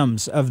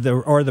stems of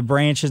the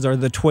branches or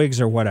the twigs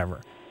or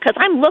whatever. Because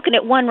I'm looking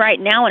at one right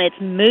now and it's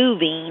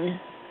moving.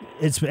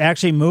 It's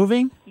actually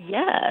moving?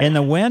 Yes. In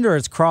the wind, or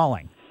it's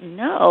crawling?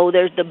 No,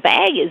 the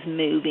bag is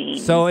moving.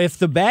 So if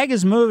the bag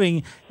is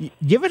moving,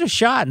 give it a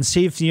shot and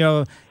see if,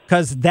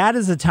 because that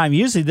is the time.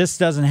 Usually this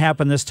doesn't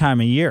happen this time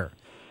of year.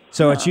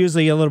 So it's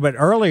usually a little bit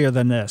earlier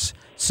than this.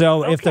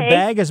 So if the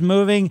bag is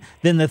moving,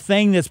 then the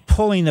thing that's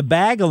pulling the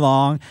bag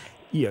along,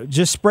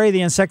 just spray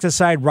the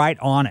insecticide right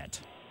on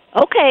it.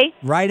 Okay.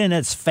 Right in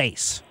its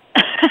face.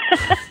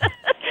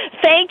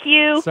 Thank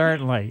you.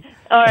 Certainly.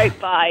 All right,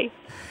 bye.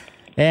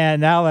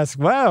 And now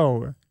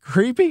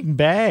creeping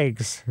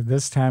bags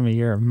this time of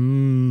year.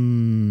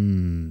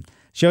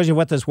 Shows you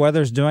what this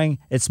weather's doing.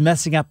 It's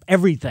messing up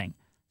everything.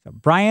 So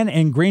Brian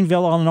in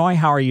Greenville, Illinois,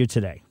 how are you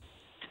today?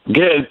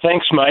 Good.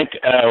 Thanks, Mike.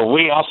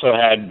 We also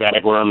had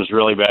bagworms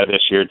really bad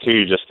this year,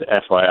 too, just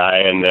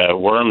FYI,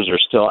 and worms are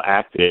still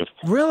active.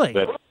 Really?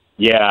 But,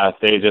 yeah,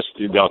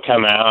 they'll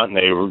come out and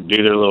they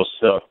do their little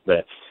silk.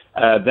 But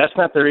that's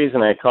not the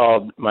reason I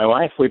called. My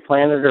wife, we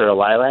planted her a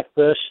lilac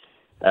bush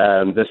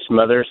this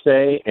Mother's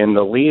Day, and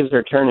the leaves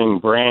are turning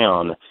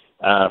brown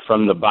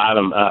from the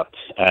bottom up.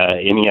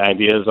 Any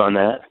ideas on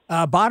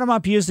that? Bottom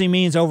up usually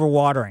means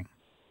overwatering.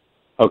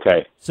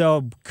 Okay.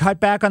 So cut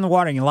back on the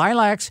watering.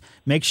 Lilacs,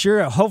 make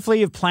sure,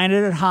 hopefully you've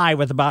planted it high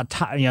with about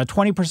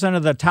 20%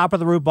 of the top of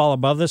the root ball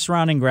above the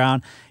surrounding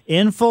ground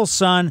in full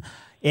sun.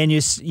 And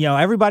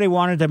everybody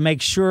wanted to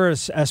make sure,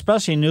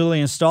 especially newly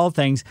installed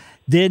things,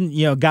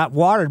 got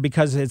watered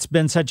because it's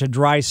been such a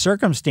dry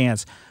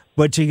circumstance.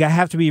 But you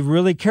have to be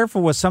really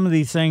careful with some of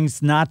these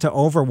things not to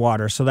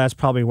overwater. So that's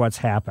probably what's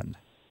happened.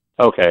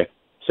 Okay.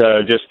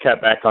 So just cut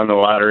back on the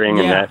watering,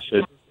 and that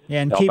should.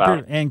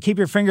 And keep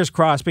your fingers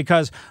crossed,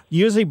 because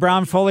usually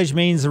brown foliage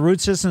means the root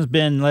system's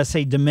been, let's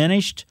say,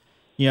 diminished,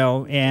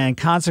 and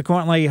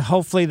consequently,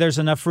 hopefully there's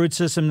enough root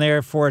system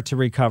there for it to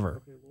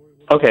recover.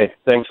 Okay,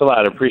 thanks a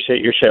lot. I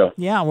appreciate your show.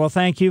 Yeah, well,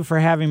 thank you for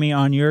having me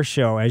on your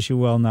show, as you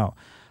well know.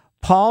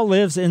 Paul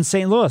lives in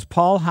St. Louis.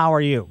 Paul, how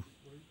are you?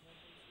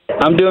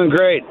 I'm doing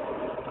great.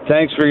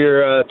 Thanks for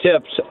your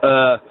tips.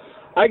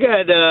 I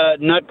got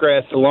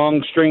nutgrass, the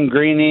long string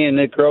greenie, and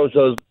it grows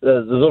those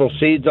little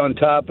seeds on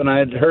top. And I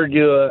had heard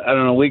you,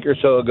 a week or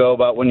so ago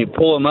about when you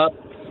pull them up,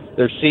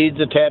 there's seeds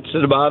attached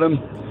to the bottom.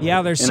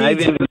 Yeah, there's seeds. I've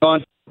even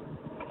gone.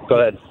 Go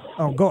ahead.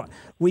 Oh, go.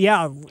 Well,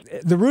 yeah,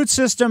 the root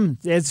system,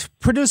 it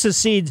produces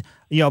seeds,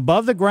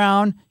 above the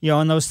ground,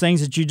 and those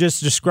things that you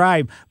just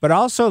described, but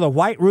also the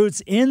white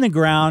roots in the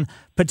ground.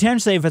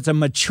 Potentially, if it's a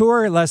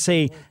mature, let's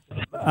say,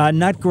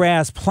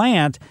 nutgrass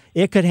plant,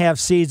 it could have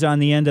seeds on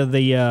the end of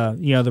the,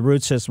 the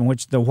root system,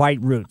 which the white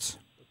roots.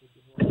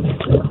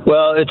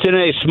 Well, it's in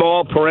a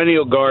small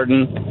perennial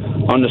garden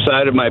on the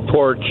side of my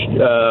porch,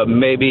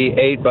 maybe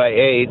 8 by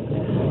 8,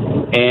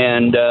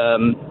 and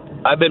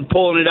I've been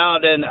pulling it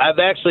out, and I've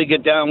actually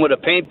get down with a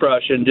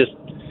paintbrush and just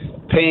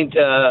paint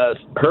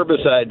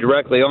herbicide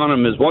directly on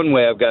them is one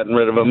way I've gotten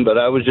rid of them. But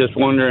I was just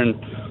wondering,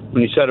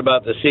 when you said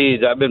about the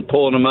seeds, I've been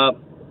pulling them up,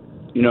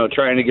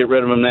 trying to get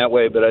rid of them that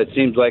way, but it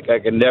seems like I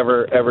can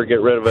never, ever get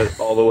rid of it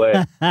all the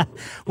way.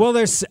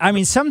 Well,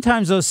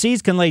 sometimes those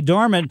seeds can lay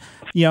dormant,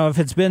 if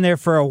it's been there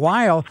for a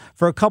while,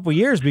 for a couple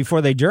years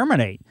before they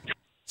germinate.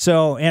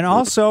 So, and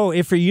also,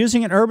 if you're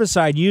using an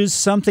herbicide, use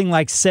something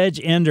like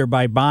Sedge Ender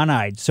by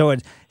Bonide. So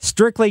it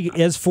strictly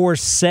is for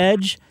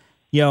sedge,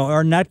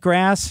 or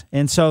nutgrass,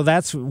 and so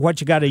that's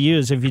what you got to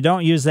use. If you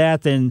don't use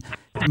that, then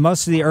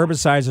most of the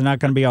herbicides are not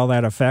going to be all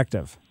that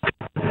effective.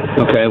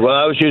 Okay, well,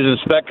 I was using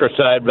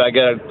Spectracide, but I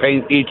got to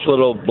paint each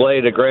little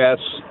blade of grass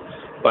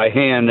by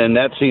hand, and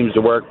that seems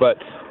to work.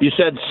 But you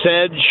said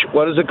sedge,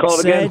 what is it called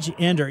again? Sedge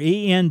Ender,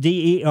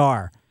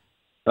 E-N-D-E-R.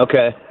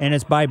 Okay. And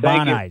it's by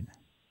Bonide.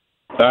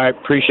 All right,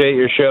 appreciate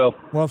your show.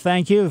 Well,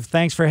 thank you.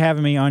 Thanks for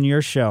having me on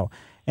your show.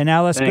 And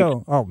now let's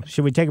go. Oh,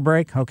 should we take a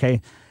break?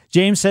 Okay.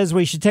 James says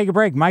we should take a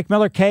break. Mike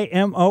Miller,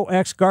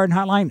 KMOX Garden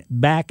Hotline,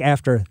 back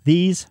after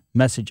these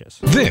messages.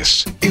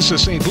 This is the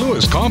St.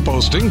 Louis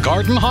Composting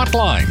Garden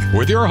Hotline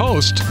with your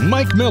host,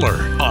 Mike Miller,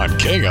 on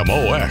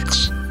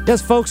KMOX.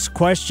 Yes, folks,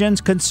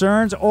 questions,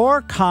 concerns,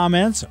 or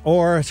comments,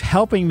 or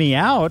helping me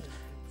out,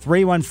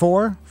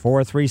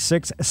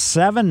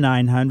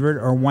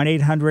 314-436-7900 or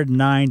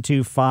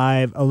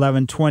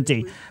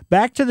 1-800-925-1120.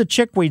 Back to the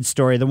chickweed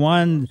story, the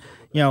one,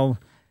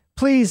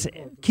 please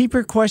keep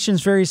your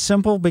questions very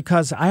simple,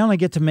 because I only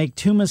get to make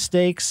 2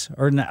 mistakes,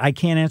 or I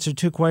can't answer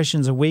 2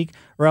 questions a week,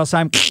 or else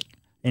I'm...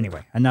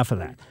 Anyway, enough of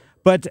that.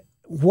 But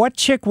what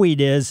chickweed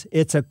is,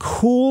 it's a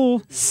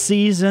cool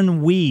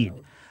season weed.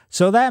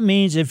 So that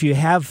means if you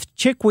have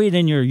chickweed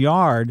in your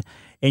yard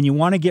and you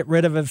want to get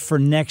rid of it for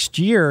next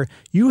year,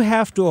 you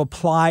have to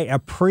apply a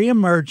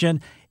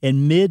pre-emergent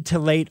in mid to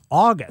late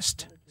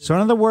August. So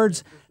in other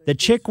words, the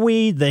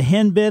chickweed, the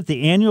henbit,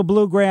 the annual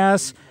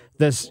bluegrass,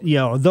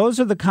 those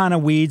are the kind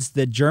of weeds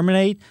that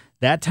germinate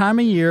that time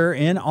of year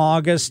in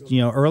August,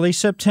 early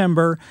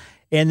September,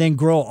 and then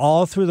grow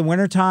all through the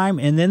wintertime,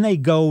 and then they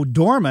go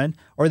dormant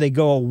or they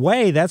go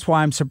away. That's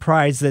why I'm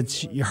surprised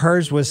that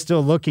hers was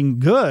still looking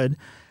good,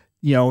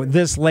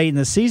 this late in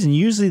the season.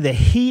 Usually the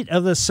heat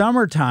of the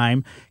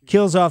summertime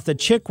kills off the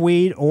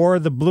chickweed or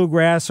the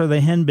bluegrass or the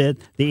henbit,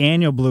 the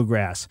annual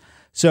bluegrass.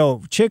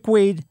 So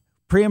chickweed,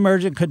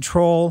 pre-emergent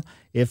control.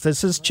 If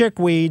this is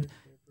chickweed,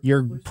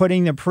 you're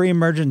putting the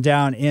pre-emergent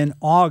down in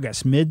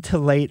August, mid to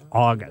late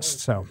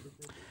August. So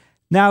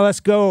now let's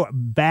go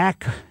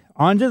back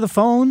onto the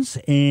phones,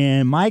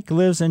 and Mike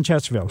lives in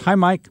Chesterfield. Hi,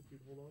 Mike.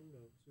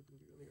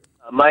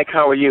 Mike,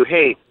 how are you?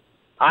 Hey,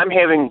 I'm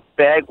having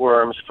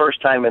bagworms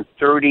first time in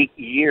 30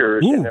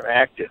 years, and they're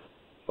active,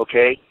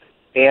 okay?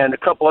 And a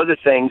couple other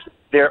things,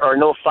 there are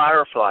no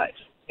fireflies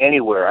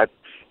anywhere.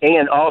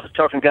 And also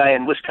talking to a guy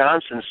in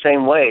Wisconsin,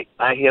 same way.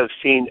 I have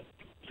seen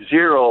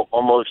 0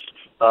 almost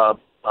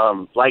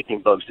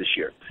lightning bugs this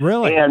year.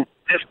 Really? And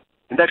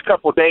the next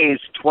couple of days,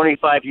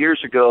 25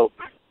 years ago,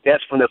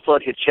 that's when the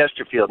flood hit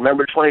Chesterfield.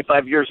 Remember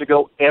 25 years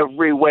ago,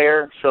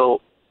 everywhere? So,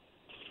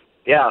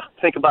 yeah,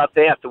 think about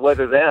that, the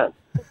weather then.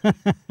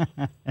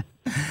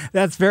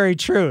 That's very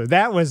true.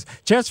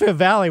 Chesterfield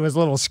Valley was a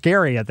little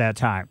scary at that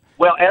time.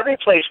 Well, every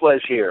place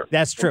was here.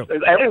 That's true.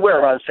 Everywhere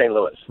around St.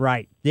 Louis.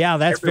 Right. Yeah,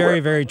 that's everywhere. Very,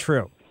 very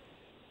true.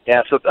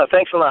 Yeah, so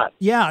thanks a lot.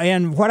 Yeah,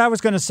 and what I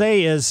was going to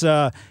say is,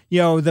 the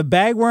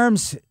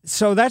bagworms,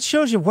 so that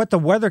shows you what the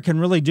weather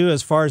can really do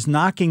as far as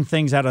knocking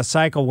things out of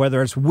cycle,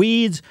 whether it's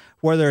weeds,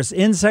 whether it's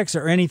insects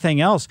or anything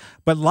else.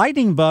 But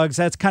lightning bugs,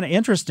 that's kind of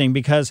interesting,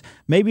 because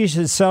maybe you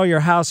should sell your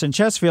house in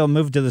Chesterfield and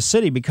move to the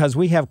city, because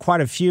we have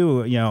quite a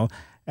few,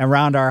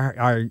 around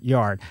our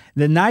yard.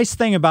 The nice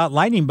thing about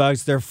lightning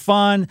bugs, they're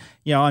fun.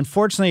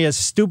 Unfortunately, as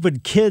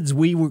stupid kids,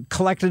 we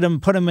collected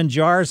them, put them in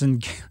jars,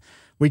 and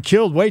we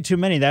killed way too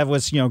many. That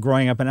was,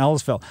 growing up in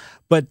Ellisville.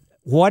 But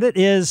what it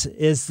is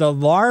the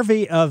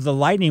larvae of the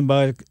lightning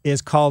bug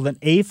is called an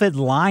aphid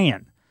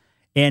lion.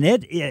 And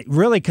it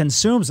really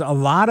consumes a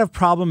lot of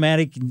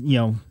problematic,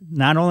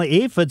 not only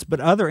aphids, but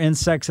other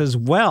insects as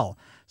well.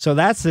 So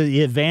that's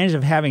the advantage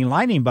of having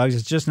lightning bugs.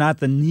 It's just not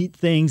the neat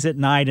things at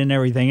night and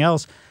everything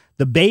else.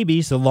 The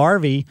babies, the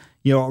larvae,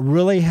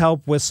 really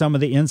help with some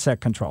of the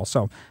insect control.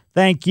 So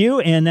thank you.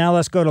 And now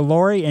let's go to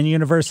Lori in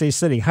University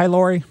City. Hi,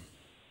 Lori.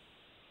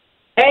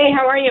 Hey,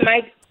 how are you,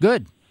 Mike?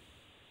 Good.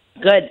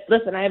 Good.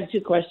 Listen, I have 2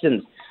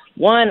 questions.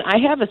 One, I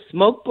have a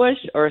smoke bush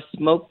or a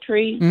smoke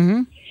tree,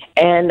 and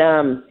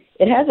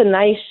it has a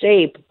nice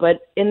shape,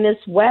 but in this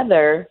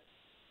weather,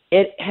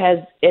 it has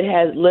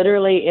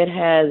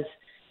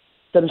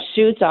some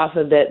shoots off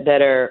of it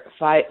that are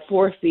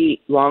 4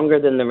 feet longer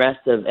than the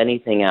rest of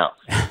anything else.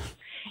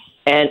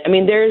 And I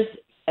mean,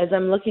 as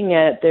I'm looking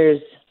at it,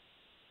 there's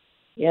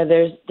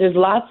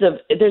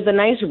there's a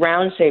nice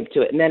round shape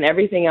to it, and then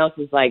everything else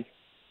is like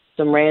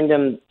some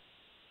random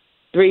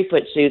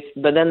 3-foot shoots,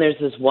 but then there's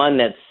this one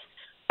that's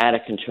out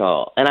of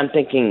control. And I'm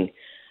thinking,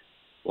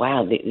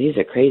 wow, these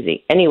are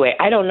crazy. Anyway,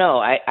 I don't know.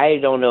 I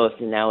don't know if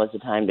now is the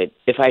time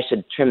if I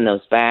should trim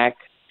those back.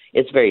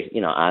 It's very,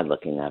 odd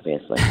looking,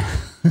 obviously.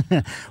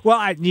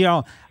 Well,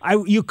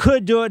 you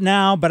could do it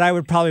now, but I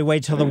would probably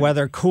wait till the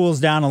weather cools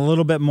down a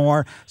little bit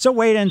more. So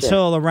wait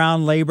until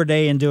around Labor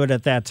Day and do it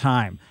at that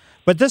time.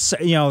 But this,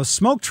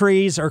 smoke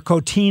trees, or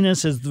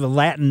cotinus is the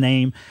Latin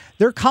name,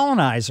 they're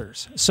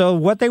colonizers. So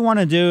what they want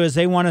to do is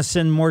they want to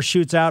send more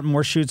shoots out and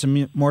more shoots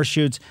and more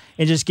shoots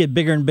and just get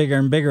bigger and bigger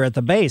and bigger at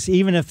the base.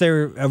 Even if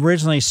they're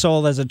originally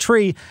sold as a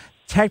tree,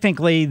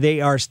 technically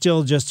they are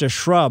still just a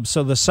shrub.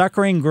 So the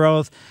suckering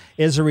growth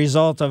is a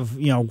result of,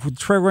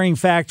 triggering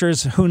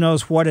factors. Who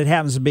knows what it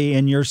happens to be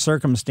in your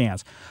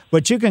circumstance.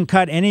 But you can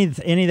cut any of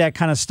that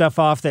kind of stuff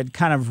off that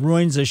kind of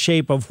ruins the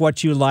shape of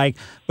what you like,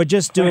 but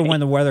just do it when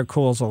the weather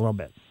cools a little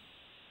bit.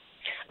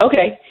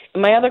 Okay.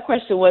 My other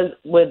question was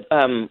with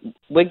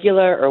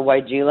Wigula or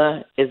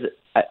Weigela,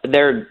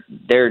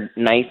 they're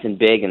nice and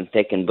big and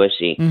thick and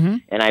bushy. Mm-hmm.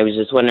 And I was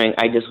just wondering,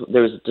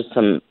 there was just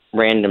some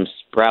random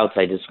sprouts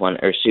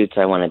or shoots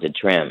I wanted to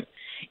trim.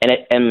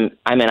 And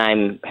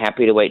I'm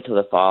happy to wait till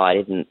the fall. I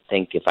didn't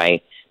think if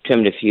I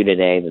trimmed a few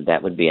today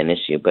that would be an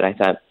issue, but I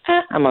thought,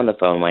 I'm on the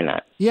phone, why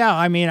not? Yeah,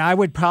 I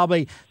would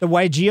probably, the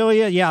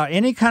Weigela,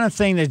 any kind of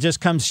thing that just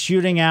comes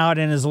shooting out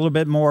and is a little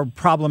bit more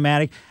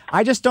problematic.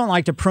 I just don't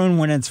like to prune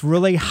when it's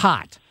really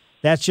hot.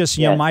 That's just,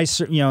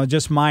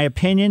 just my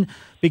opinion,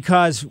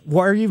 because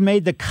where you've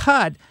made the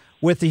cut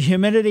with the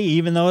humidity,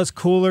 even though it's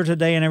cooler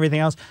today and everything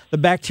else, the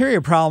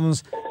bacteria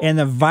problems and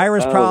the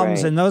virus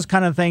problems and those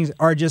kind of things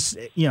are just,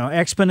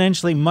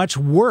 exponentially much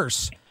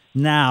worse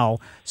now.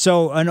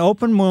 So an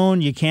open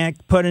wound, you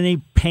can't put any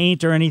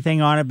paint or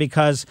anything on it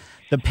because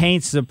the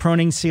paints, the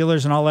pruning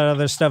sealers and all that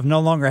other stuff no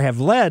longer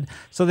have lead,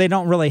 so they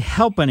don't really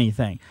help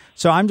anything.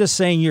 So I'm just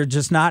saying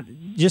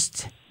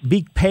just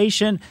be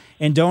patient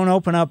and don't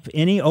open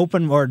any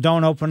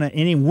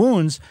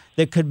wounds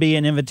that could be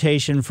an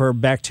invitation for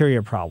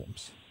bacteria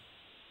problems.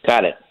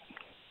 Got it.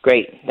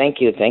 Great. Thank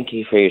you. Thank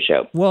you for your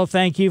show. Well,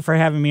 thank you for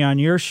having me on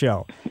your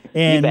show.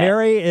 And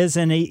Mary is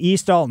in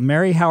East Alton.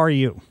 Mary, how are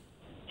you?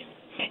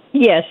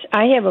 Yes,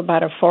 I have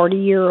about a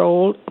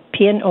 40-year-old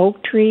pin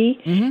oak tree,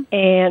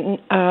 and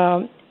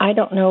I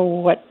don't know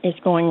what is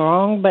going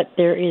wrong, but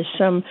there is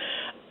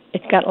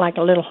it's got like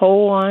a little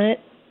hole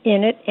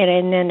in it,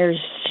 and then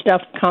there's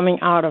stuff coming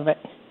out of it.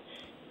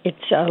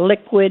 It's a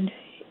liquid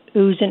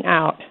oozing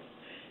out.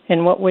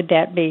 And what would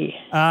that be?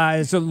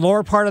 Is the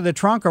lower part of the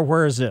trunk, or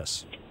where is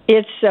this?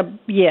 It's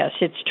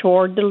it's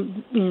toward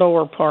the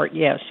lower part.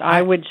 Yes,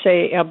 I would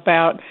say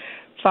about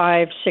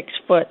 5-6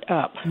 foot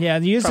up. Yeah,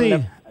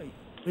 usually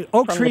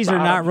oak trees are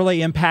not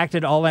really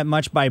impacted all that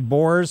much by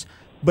borers,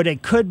 but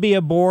it could be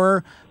a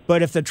borer.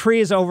 But if the tree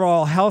is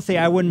overall healthy,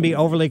 I wouldn't be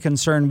overly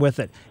concerned with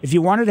it. If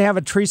you wanted to have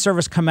a tree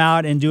service come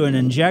out and do an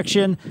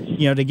injection,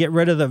 to get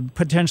rid of the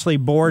potentially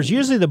borers,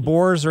 usually the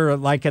borers are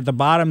like at the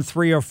bottom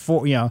 3 or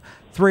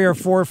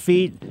 4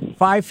 feet.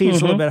 5 feet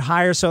is a little bit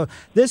higher. So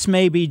this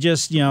may be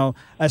just, a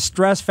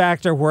stress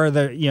factor where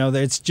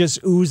it's just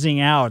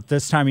oozing out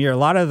this time of year. A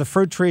lot of the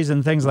fruit trees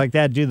and things like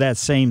that do that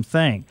same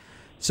thing.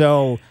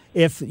 So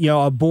if,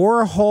 a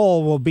borer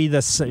hole will be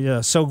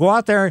so go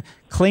out there,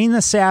 clean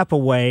the sap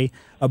away.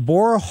 A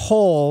borer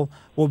hole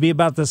will be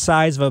about the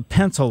size of a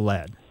pencil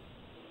lead.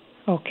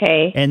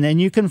 Okay. And then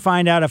you can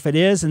find out if it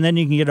is, and then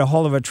you can get a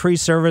hold of a tree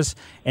service,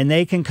 and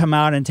they can come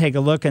out and take a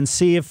look and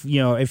see if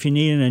you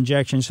need an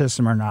injection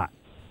system or not.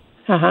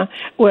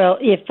 Well,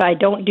 if I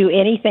don't do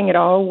anything at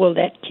all, will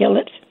that kill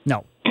it?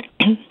 No.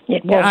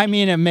 It won't.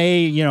 It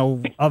may,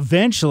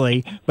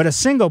 eventually, but a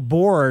single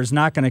borer is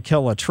not going to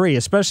kill a tree,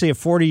 especially a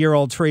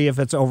 40-year-old tree if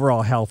it's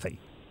overall healthy.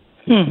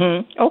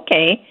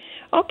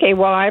 Okay,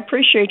 well, I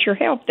appreciate your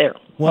help there.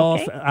 Well,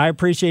 I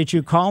appreciate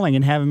you calling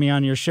and having me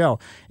on your show.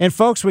 And,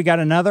 folks, we got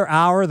another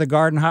hour of the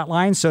Garden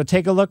Hotline, so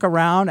take a look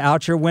around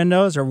out your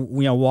windows or,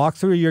 walk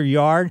through your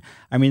yard.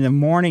 The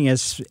morning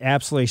is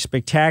absolutely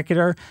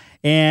spectacular.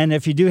 And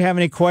if you do have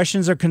any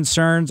questions or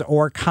concerns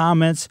or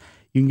comments,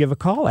 you can give a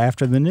call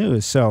after the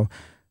news. So,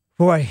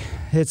 boy,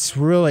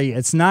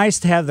 it's nice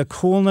to have the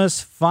coolness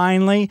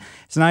finally.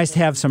 It's nice to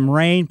have some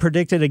rain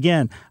predicted.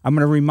 Again, I'm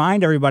going to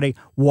remind everybody,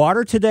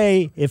 water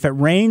today, if it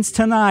rains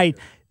tonight,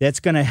 that's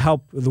going to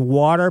help the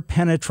water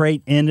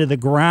penetrate into the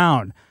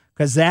ground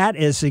because that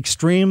is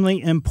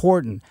extremely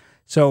important.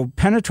 So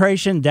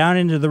penetration down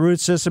into the root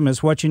system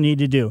is what you need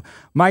to do.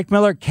 Mike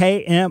Miller,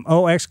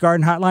 KMOX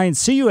Garden Hotline.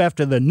 See you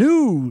after the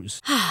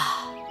news.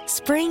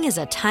 Spring is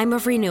a time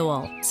of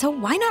renewal, so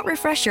why not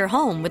refresh your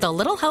home with a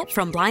little help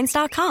from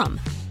Blinds.com?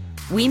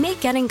 We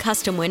make getting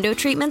custom window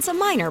treatments a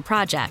minor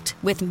project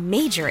with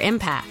major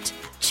impact.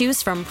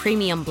 Choose from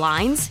premium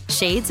blinds,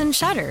 shades, and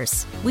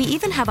shutters. We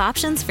even have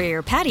options for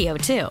your patio,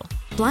 too.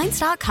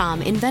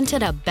 Blinds.com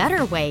invented a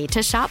better way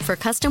to shop for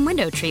custom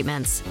window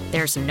treatments.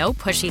 There's no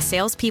pushy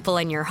salespeople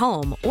in your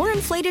home or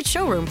inflated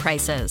showroom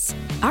prices.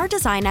 Our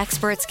design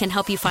experts can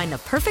help you find the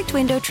perfect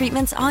window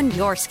treatments on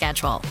your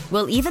schedule.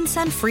 We'll even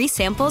send free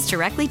samples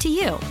directly to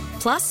you.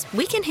 Plus,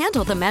 we can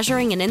handle the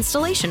measuring and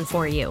installation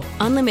for you.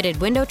 Unlimited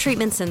window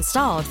treatments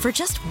installed for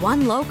just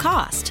one low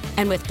cost.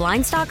 And with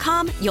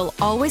Blinds.com, you'll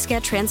always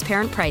get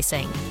transparent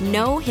pricing.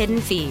 No hidden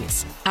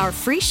fees. Our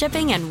free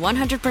shipping and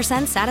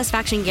 100%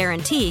 satisfaction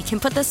guarantee can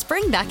put the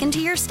spring back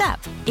into your step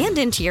and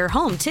into your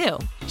home, too.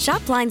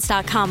 Shop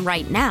Blinds.com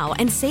right now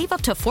and save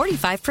up to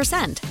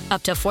 45%.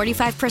 Up to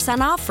 45%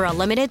 off for a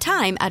limited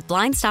time at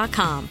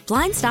Blinds.com.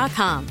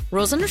 Blinds.com.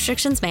 Rules and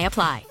restrictions may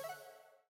apply.